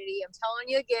opportunity, I'm telling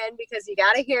you again, because you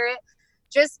got to hear it.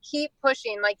 Just keep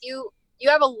pushing. Like, you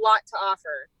have a lot to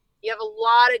offer. You have a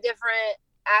lot of different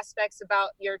aspects about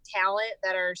your talent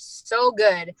that are so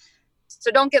good.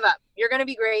 So don't give up. You're going to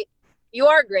be great. You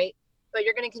are great, but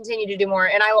you're going to continue to do more.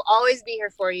 And I will always be here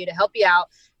for you to help you out.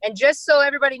 And just so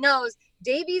everybody knows,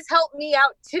 Davey's helped me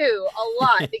out too a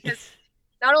lot, because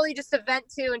not only just to vent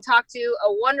to and talk to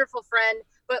a wonderful friend,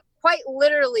 but quite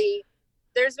literally,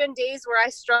 there's been days where I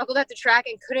struggled at the track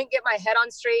and couldn't get my head on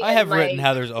straight. I have written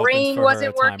Heather's opens for her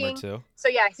a time or two. So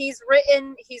yeah, he's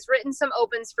written some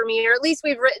opens for me, or at least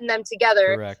we've written them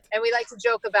together. Correct. And we like to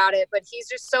joke about it, but he's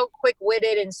just so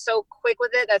quick-witted and so quick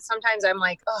with it that sometimes I'm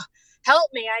like, oh,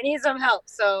 help me, I need some help.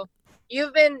 So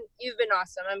you've been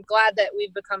awesome. I'm glad that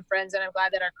we've become friends, and I'm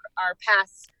glad that our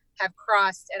paths have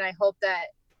crossed. And I hope that,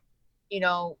 you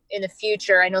know, in the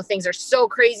future, I know things are so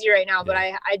crazy right now, but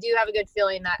I do have a good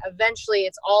feeling that eventually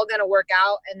it's all going to work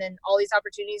out, and then all these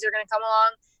opportunities are going to come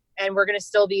along, and we're going to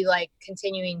still be like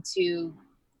continuing to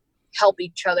help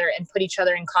each other and put each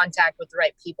other in contact with the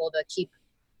right people to keep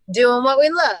doing what we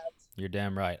love. You're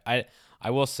damn right. I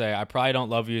will say, I probably don't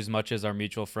love you as much as our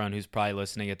mutual friend who's probably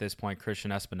listening at this point,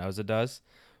 Christian Espinoza, does,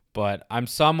 but I'm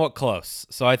somewhat close.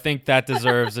 So I think that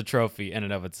deserves a trophy in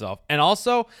and of itself. And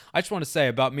also, I just want to say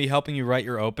about me helping you write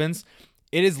your opens,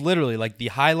 it is literally like the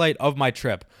highlight of my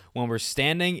trip when we're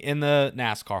standing in the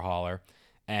NASCAR hauler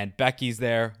and Becky's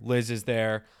there, Liz is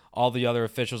there, all the other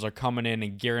officials are coming in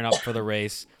and gearing up for the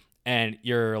race. And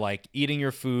you're like eating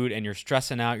your food and you're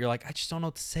stressing out. You're like, I just don't know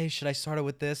what to say. Should I start it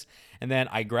with this? And then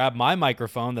I grab my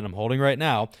microphone that I'm holding right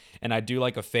now and I do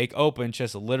like a fake open,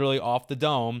 just literally off the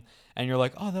dome. And you're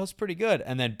like, oh, that was pretty good.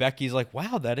 And then Becky's like,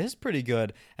 wow, that is pretty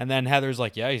good. And then Heather's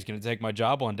like, yeah, he's going to take my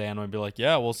job one day. And I'll be like,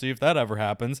 yeah, we'll see if that ever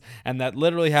happens. And that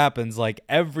literally happens like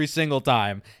every single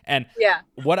time. And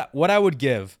what I would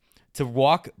give to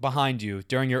walk behind you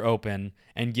during your open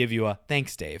and give you a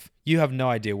thanks, Dave. You have no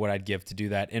idea what I'd give to do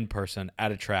that in person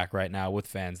at a track right now with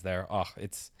fans there. Oh,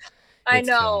 I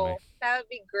know. That would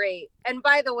be great. And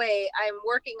by the way, I'm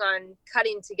working on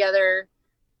cutting together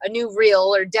a new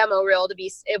reel or demo reel to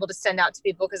be able to send out to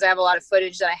people, because I have a lot of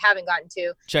footage that I haven't gotten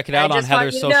to. Check it out on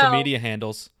Heather's social media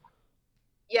handles.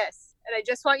 Yes. And I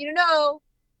just want you to know,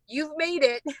 you've made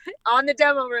it on the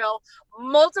demo reel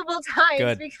multiple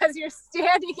times because you're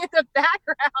standing in the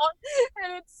background,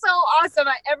 and it's so awesome.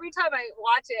 Every time I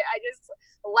watch it, I just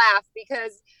laugh,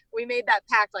 because we made that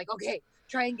pact, like, okay,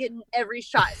 try and get in every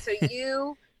shot. So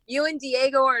you and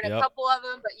Diego are in a couple of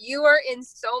them, but you are in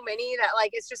so many that,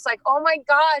 like, it's just like, oh my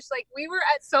gosh, like, we were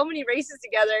at so many races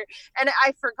together and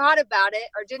I forgot about it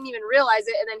or didn't even realize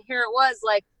it. And then here it was,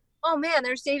 like, oh man,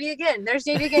 there's Davey again.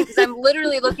 Because I'm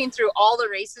literally looking through all the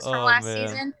races from last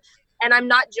season. And I'm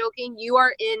not joking. You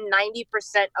are in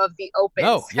 90% of the opens.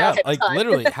 No, yeah, like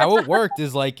literally how it worked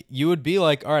is like, you would be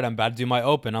like, all right, I'm about to do my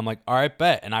open. I'm like, all right,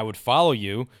 bet. And I would follow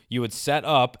you. You would set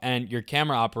up, and your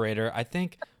camera operator, I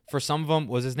think for some of them,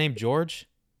 was his name George?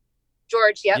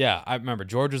 George, yep. Yeah, I remember.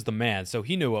 George was the man, so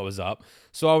he knew what was up.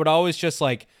 So I would always just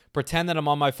like pretend that I'm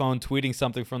on my phone tweeting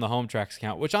something from the Home Tracks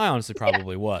account, which I honestly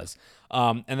probably was.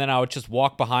 And then I would just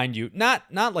walk behind you, not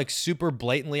like super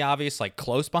blatantly obvious, like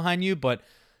close behind you, but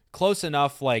close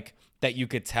enough like that you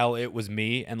could tell it was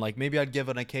me. And like maybe I'd give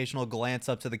an occasional glance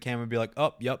up to the camera and be like,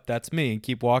 oh, yep, that's me, and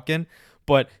keep walking.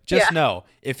 But just know,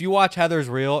 if you watch Heather's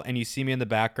reel and you see me in the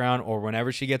background, or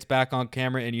whenever she gets back on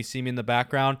camera and you see me in the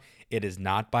background, it is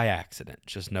not by accident.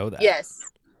 Just know that. Yes,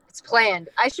 it's planned.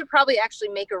 I should probably actually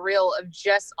make a reel of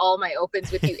just all my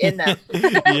opens with you in them.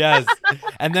 Yes.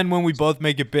 And then when we both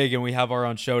make it big and we have our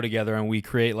own show together and we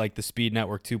create like the Speed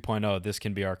Network 2.0, this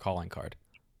can be our calling card.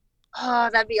 Oh,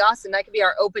 that'd be awesome. That could be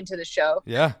our open to the show.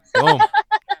 Yeah. Boom.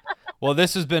 Well,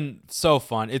 this has been so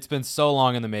fun. It's been so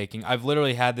long in the making. I've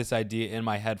literally had this idea in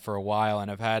my head for a while, and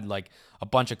I've had like a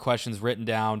bunch of questions written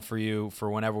down for you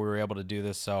for whenever we were able to do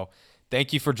this. So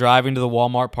thank you for driving to the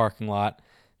Walmart parking lot.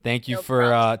 Thank you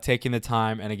for taking the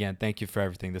time. And again, thank you for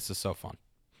everything. This is so fun.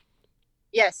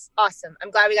 Yes, awesome. I'm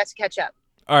glad we got to catch up.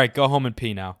 All right, go home and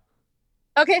pee now.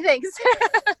 Okay, thanks.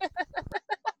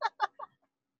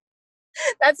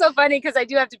 That's so funny because I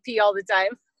do have to pee all the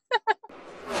time.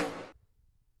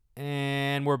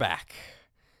 And we're back.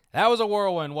 That was a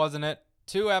whirlwind, wasn't it?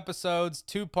 2 episodes,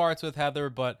 2 parts with Heather,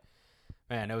 but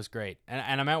man, it was great.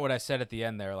 And I meant what I said at the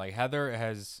end there. Like, Heather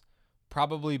has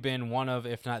probably been one of,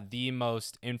 if not the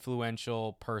most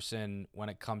influential person when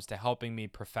it comes to helping me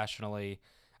professionally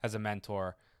as a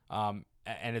mentor. And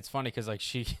it's funny because like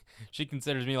she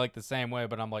considers me like the same way,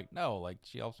 but I'm like, no, like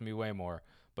she helps me way more.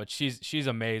 But she's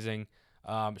amazing.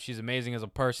 She's amazing as a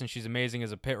person. She's amazing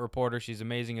as a pit reporter. She's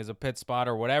amazing as a pit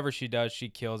spotter. Whatever she does, she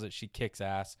kills it. She kicks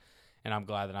ass. And I'm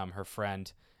glad that I'm her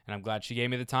friend. And I'm glad she gave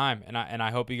me the time. And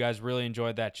I hope you guys really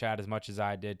enjoyed that chat as much as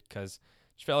I did, because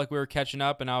it felt like we were catching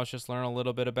up and I was just learning a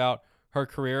little bit about her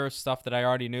career, stuff that I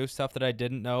already knew, stuff that I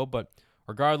didn't know. But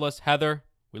regardless, Heather,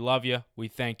 we love you. We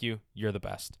thank you. You're the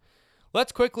best.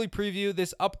 Let's quickly preview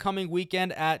this upcoming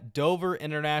weekend at Dover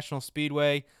International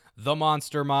Speedway, the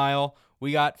Monster Mile.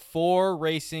 We got 4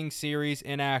 racing series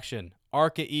in action.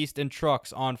 ARCA East and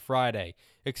Trucks on Friday.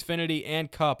 Xfinity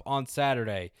and Cup on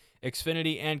Saturday.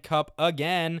 Xfinity and Cup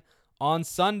again on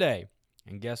Sunday.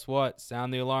 And guess what?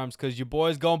 Sound the alarms because your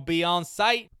boy's going to be on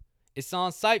site. It's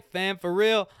on site, fam, for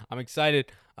real. I'm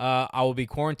excited. I will be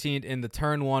quarantined in the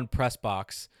Turn 1 press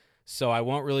box, so I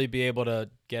won't really be able to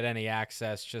get any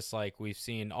access, just like we've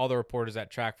seen all the reporters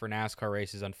at track for NASCAR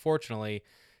races, unfortunately,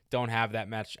 don't have that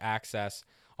much access.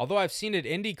 Although I've seen at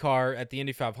IndyCar at the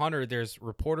Indy 500, there's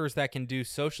reporters that can do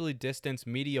socially distanced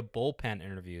media bullpen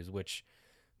interviews, which,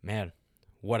 man,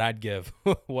 what I'd give,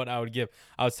 what I would give.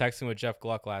 I was texting with Jeff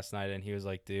Gluck last night, and he was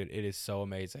like, dude, it is so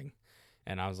amazing.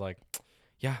 And I was like,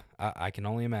 yeah, I can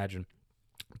only imagine.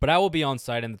 But I will be on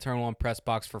site in the Turn 1 press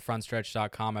box for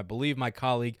frontstretch.com. I believe my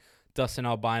colleague Dustin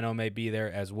Albino may be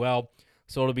there as well.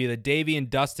 So it'll be the Davey and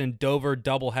Dustin Dover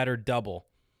doubleheader double.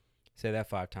 Say that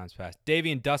 5 times fast.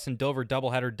 Davey and Dustin Dover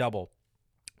doubleheader double.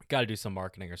 Got to do some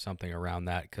marketing or something around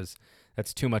that because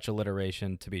that's too much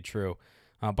alliteration to be true.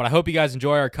 But I hope you guys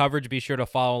enjoy our coverage. Be sure to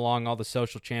follow along all the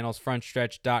social channels.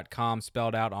 Frontstretch.com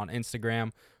spelled out on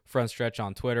Instagram. Frontstretch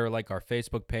on Twitter. Like our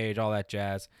Facebook page. All that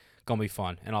jazz. Gonna be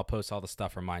fun. And I'll post all the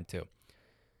stuff for mine too.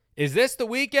 Is this the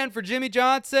weekend for Jimmie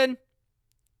Johnson?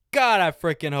 God, I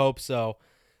freaking hope so.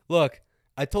 Look,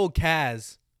 I told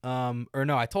Kaz,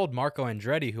 I told Marco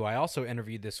Andretti, who I also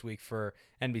interviewed this week for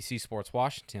NBC Sports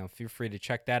Washington. Feel free to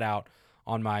check that out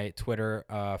on my Twitter,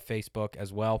 Facebook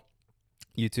as well,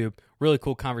 YouTube. Really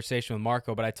cool conversation with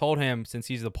Marco. But I told him, since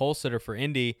he's the pole sitter for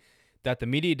Indy, that the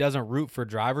media doesn't root for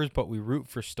drivers, but we root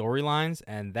for storylines.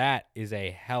 And that is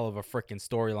a hell of a freaking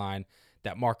storyline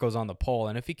that Marco's on the pole.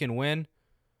 And if he can win,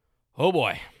 oh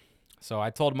boy. So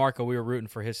I told Marco we were rooting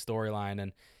for his storyline,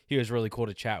 and he was really cool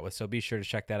to chat with. So be sure to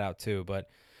check that out too. But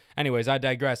anyways, I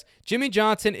digress. Jimmie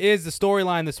Johnson is the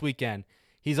storyline this weekend.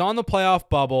 He's on the playoff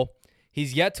bubble.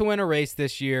 He's yet to win a race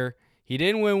this year. He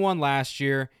didn't win one last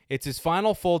year. It's his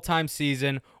final full-time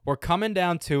season. We're coming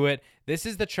down to it. This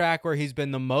is the track where he's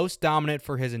been the most dominant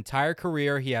for his entire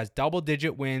career. He has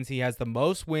double-digit wins. He has the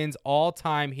most wins all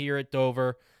time here at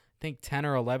Dover. I think 10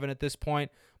 or 11 at this point.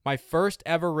 My first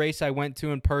ever race I went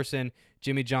to in person,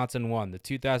 Jimmie Johnson won, the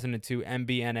 2002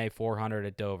 MBNA 400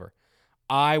 at Dover.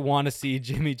 I want to see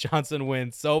Jimmie Johnson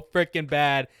win so freaking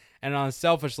bad, and on a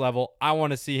selfish level, I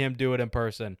want to see him do it in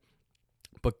person.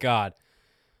 But God,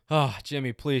 oh,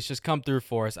 Jimmie, please just come through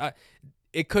for us.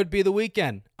 It could be the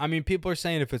weekend. I mean, people are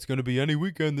saying if it's going to be any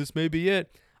weekend, this may be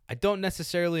it. I don't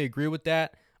necessarily agree with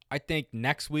that. I think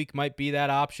next week might be that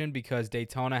option because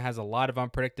Daytona has a lot of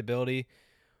unpredictability.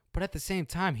 But at the same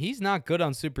time, he's not good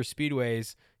on super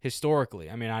speedways historically.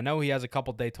 I mean, I know he has a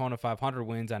couple Daytona 500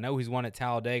 wins. I know he's won at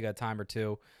Talladega a time or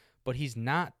two. But he's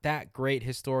not that great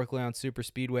historically on super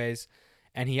speedways.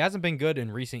 And he hasn't been good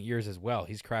in recent years as well.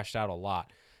 He's crashed out a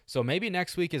lot. So maybe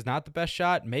next week is not the best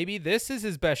shot. Maybe this is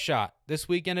his best shot this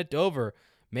weekend at Dover.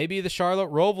 Maybe the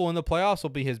Charlotte Roval in the playoffs will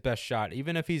be his best shot,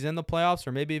 even if he's in the playoffs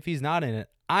or maybe if he's not in it.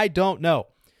 I don't know.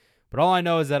 But all I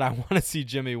know is that I want to see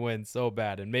Jimmie win so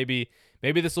bad. And maybe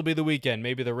this will be the weekend.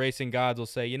 Maybe the racing gods will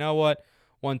say, you know what?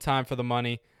 1 time for the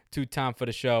money, 2 time for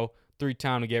the show, 3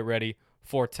 time to get ready,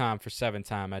 4 time for 7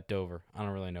 time at Dover. I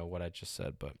don't really know what I just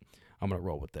said, but I'm going to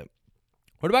roll with it.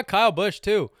 What about Kyle Busch,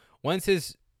 too? When's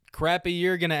his crappy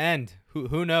year going to end?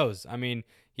 Who knows? I mean,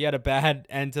 he had a bad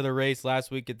end to the race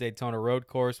last week at Daytona Road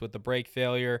Course with the brake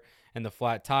failure and the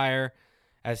flat tire.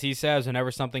 As he says, whenever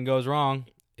something goes wrong,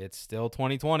 it's still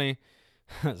 2020.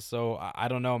 So I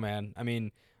don't know, man. I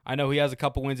mean, I know he has a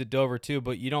couple wins at Dover too,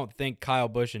 but you don't think Kyle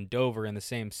Busch and Dover in the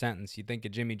same sentence. You think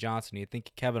of Jimmie Johnson. You think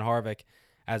of Kevin Harvick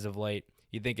as of late.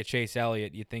 You think of Chase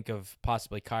Elliott. You think of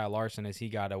possibly Kyle Larson as he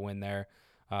got a win there,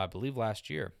 I believe last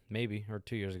year, maybe, or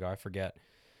 2 years ago. I forget.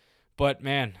 But,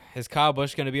 man, is Kyle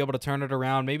Busch going to be able to turn it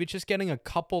around? Maybe just getting a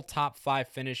couple top 5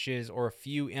 finishes or a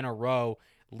few in a row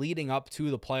leading up to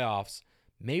the playoffs.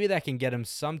 Maybe that can get him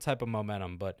some type of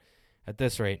momentum. But at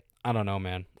this rate, I don't know,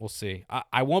 man. We'll see.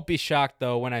 I won't be shocked,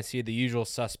 though, when I see the usual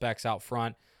suspects out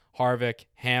front. Harvick,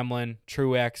 Hamlin,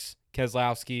 Truex,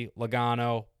 Keselowski,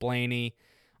 Logano, Blaney.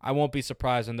 I won't be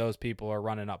surprised when those people are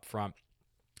running up front.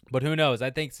 But who knows? I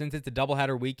think since it's a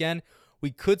doubleheader weekend, we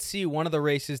could see one of the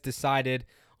races decided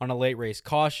on a late race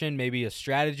caution, maybe a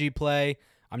strategy play.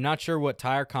 I'm not sure what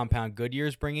tire compound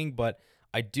Goodyear's bringing, but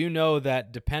I do know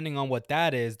that depending on what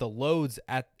that is, the loads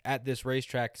at this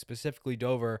racetrack, specifically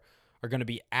Dover, are going to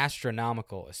be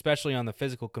astronomical, especially on the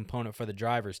physical component for the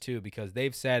drivers too, because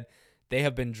they've said they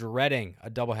have been dreading a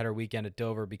doubleheader weekend at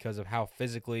Dover because of how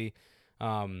physically,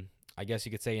 I guess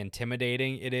you could say,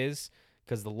 intimidating it is,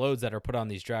 because the loads that are put on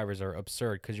these drivers are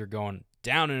absurd because you're going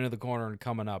down into the corner and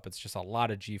coming up. It's just a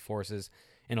lot of G-forces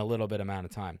in a little bit amount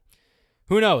of time.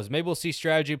 Who knows? Maybe we'll see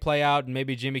strategy play out, and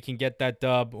maybe Jimmie can get that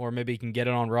dub, or maybe he can get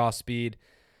it on raw speed.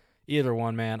 Either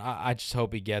one, man. I just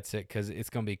hope he gets it because it's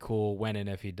going to be cool when and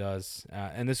if he does.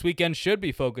 And this weekend should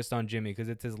be focused on Jimmie because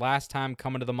it's his last time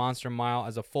coming to the Monster Mile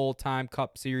as a full-time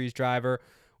Cup Series driver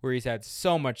where he's had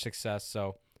so much success.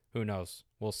 So who knows?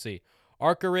 We'll see.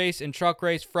 ARCA race and truck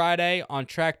race Friday on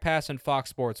Track Pass and Fox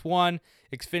Sports 1.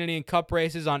 Xfinity and Cup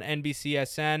races on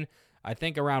NBCSN. I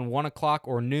think around 1 o'clock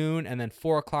or noon, and then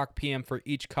 4 o'clock p.m. for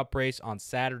each Cup race on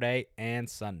Saturday and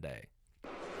Sunday.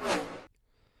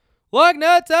 Lug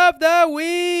nuts of the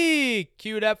week!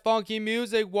 Cue that funky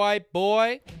music, white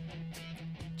boy.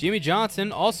 Jimmie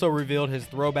Johnson also revealed his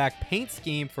throwback paint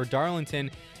scheme for Darlington.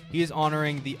 He is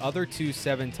honoring the other two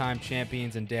 7-time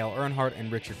champions in Dale Earnhardt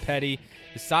and Richard Petty.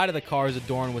 The side of the car is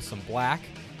adorned with some black,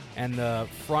 and the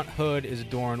front hood is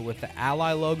adorned with the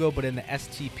Ally logo, but in the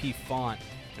STP font.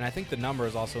 And I think the number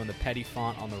is also in the Petty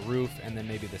font on the roof, and then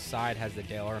maybe the side has the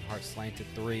Dale Earnhardt slanted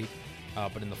 3,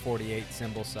 but in the 48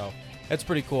 symbol. So that's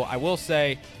pretty cool. I will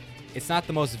say it's not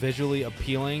the most visually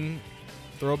appealing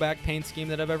throwback paint scheme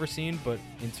that I've ever seen, but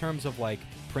in terms of like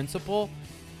principle,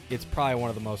 it's probably one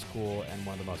of the most cool and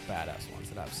one of the most badass ones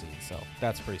that I've seen. So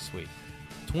that's pretty sweet.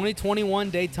 2021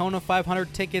 Daytona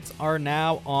 500 tickets are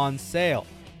now on sale.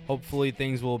 Hopefully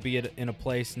things will be in a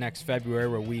place next February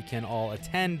where we can all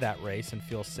attend that race and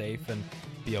feel safe and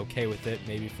be okay with it.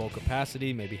 Maybe full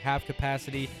capacity, maybe half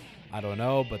capacity. I don't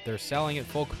know, but they're selling at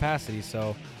full capacity.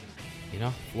 So,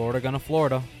 Florida gonna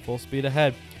Florida. Full speed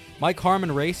ahead. Mike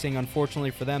Harmon Racing,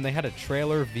 unfortunately for them, they had a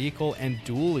trailer, vehicle, and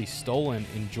dually stolen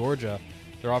in Georgia.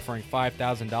 They're offering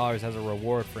 $5,000 as a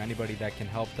reward for anybody that can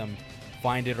help them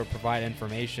find it or provide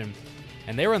information.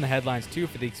 And they were in the headlines, too,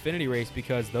 for the Xfinity race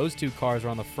because those two cars were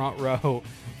on the front row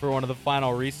for one of the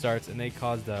final restarts, and they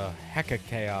caused a heck of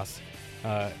chaos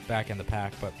back in the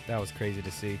pack. But that was crazy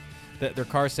to see. Their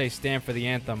cars say stand for the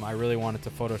anthem. I really wanted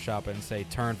to Photoshop it and say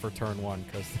turn for turn 1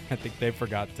 because I think they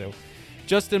forgot to.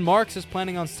 Justin Marks is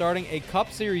planning on starting a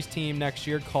Cup Series team next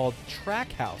year called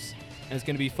Trackhouse, and it's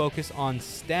going to be focused on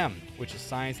STEM, which is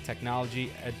science,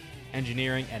 technology,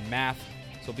 engineering, and math.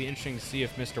 So it'll be interesting to see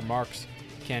if Mr. Marks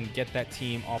can get that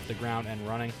team off the ground and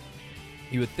running.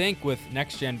 You would think with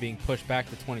next gen being pushed back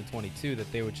to 2022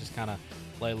 that they would just kind of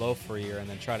lay low for a year and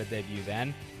then try to debut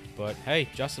then. But hey,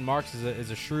 Justin Marks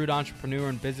is a shrewd entrepreneur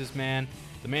and businessman.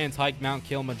 The man's hiked Mount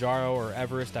Kilimanjaro or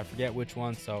Everest, I forget which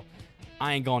one, so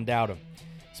I ain't gonna doubt him.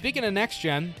 Speaking of next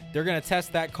gen, they're going to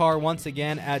test that car once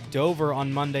again at Dover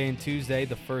on Monday and Tuesday,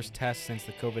 the first test since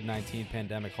the COVID-19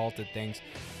 pandemic halted things.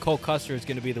 Cole Custer is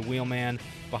going to be the wheelman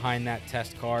behind that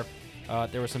test car.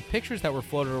 There were some pictures that were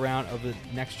floated around of the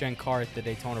next gen car at the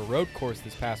Daytona Road Course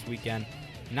this past weekend.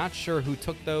 Not sure who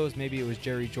took those. Maybe it was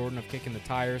Jerry Jordan of Kicking the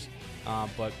Tires,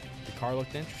 but the car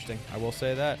looked interesting. I will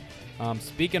say that.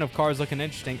 Speaking of cars looking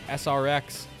interesting,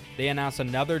 SRX, they announced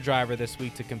another driver this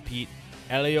week to compete.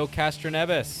 Elio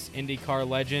Castroneves, IndyCar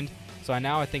legend. So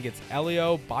I think it's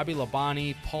Elio, Bobby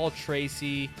Labonte, Paul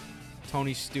Tracy,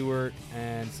 Tony Stewart,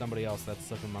 and somebody else that's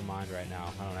slipping my mind right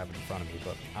now. I don't have it in front of me,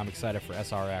 but I'm excited for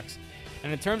SRX.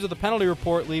 And in terms of the penalty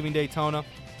report leaving Daytona,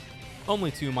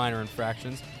 only 2 minor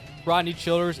infractions. Rodney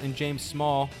Childers and James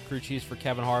Small, crew chiefs for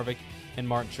Kevin Harvick and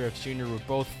Martin Truex Jr., were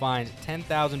both fined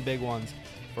 10,000 big ones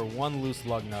for 1 loose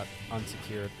lug nut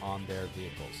unsecured on their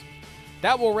vehicles.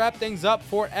 That will wrap things up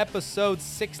for episode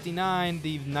 69,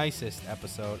 the nicest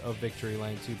episode of Victory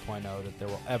Lane 2.0 that there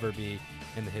will ever be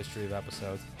in the history of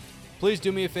episodes. Please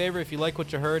do me a favor, if you like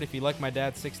what you heard, if you like my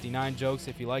dad's 69 jokes,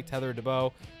 if you liked Heather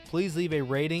DeBeaux, please leave a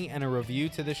rating and a review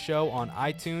to this show on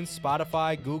iTunes,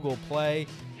 Spotify, Google Play,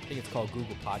 think it's called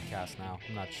Google Podcast now.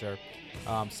 I'm not sure.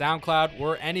 SoundCloud,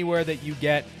 we're anywhere that you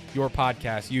get your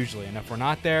podcast usually. And if we're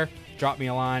not there, drop me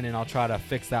a line and I'll try to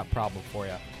fix that problem for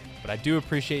you. But I do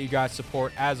appreciate you guys'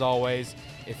 support as always.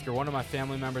 If you're one of my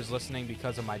family members listening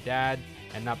because of my dad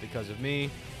and not because of me,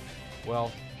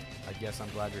 well, I guess I'm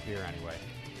glad you're here anyway.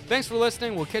 Thanks for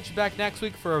listening. We'll catch you back next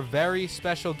week for a very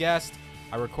special guest.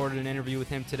 I recorded an interview with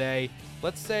him today.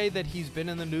 Let's say that he's been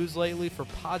in the news lately for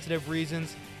positive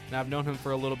reasons, and I've known him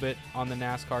for a little bit on the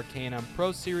NASCAR K&M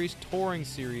Pro Series, Touring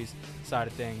Series side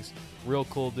of things. Real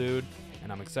cool dude,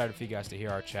 and I'm excited for you guys to hear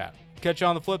our chat. Catch you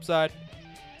on the flip side.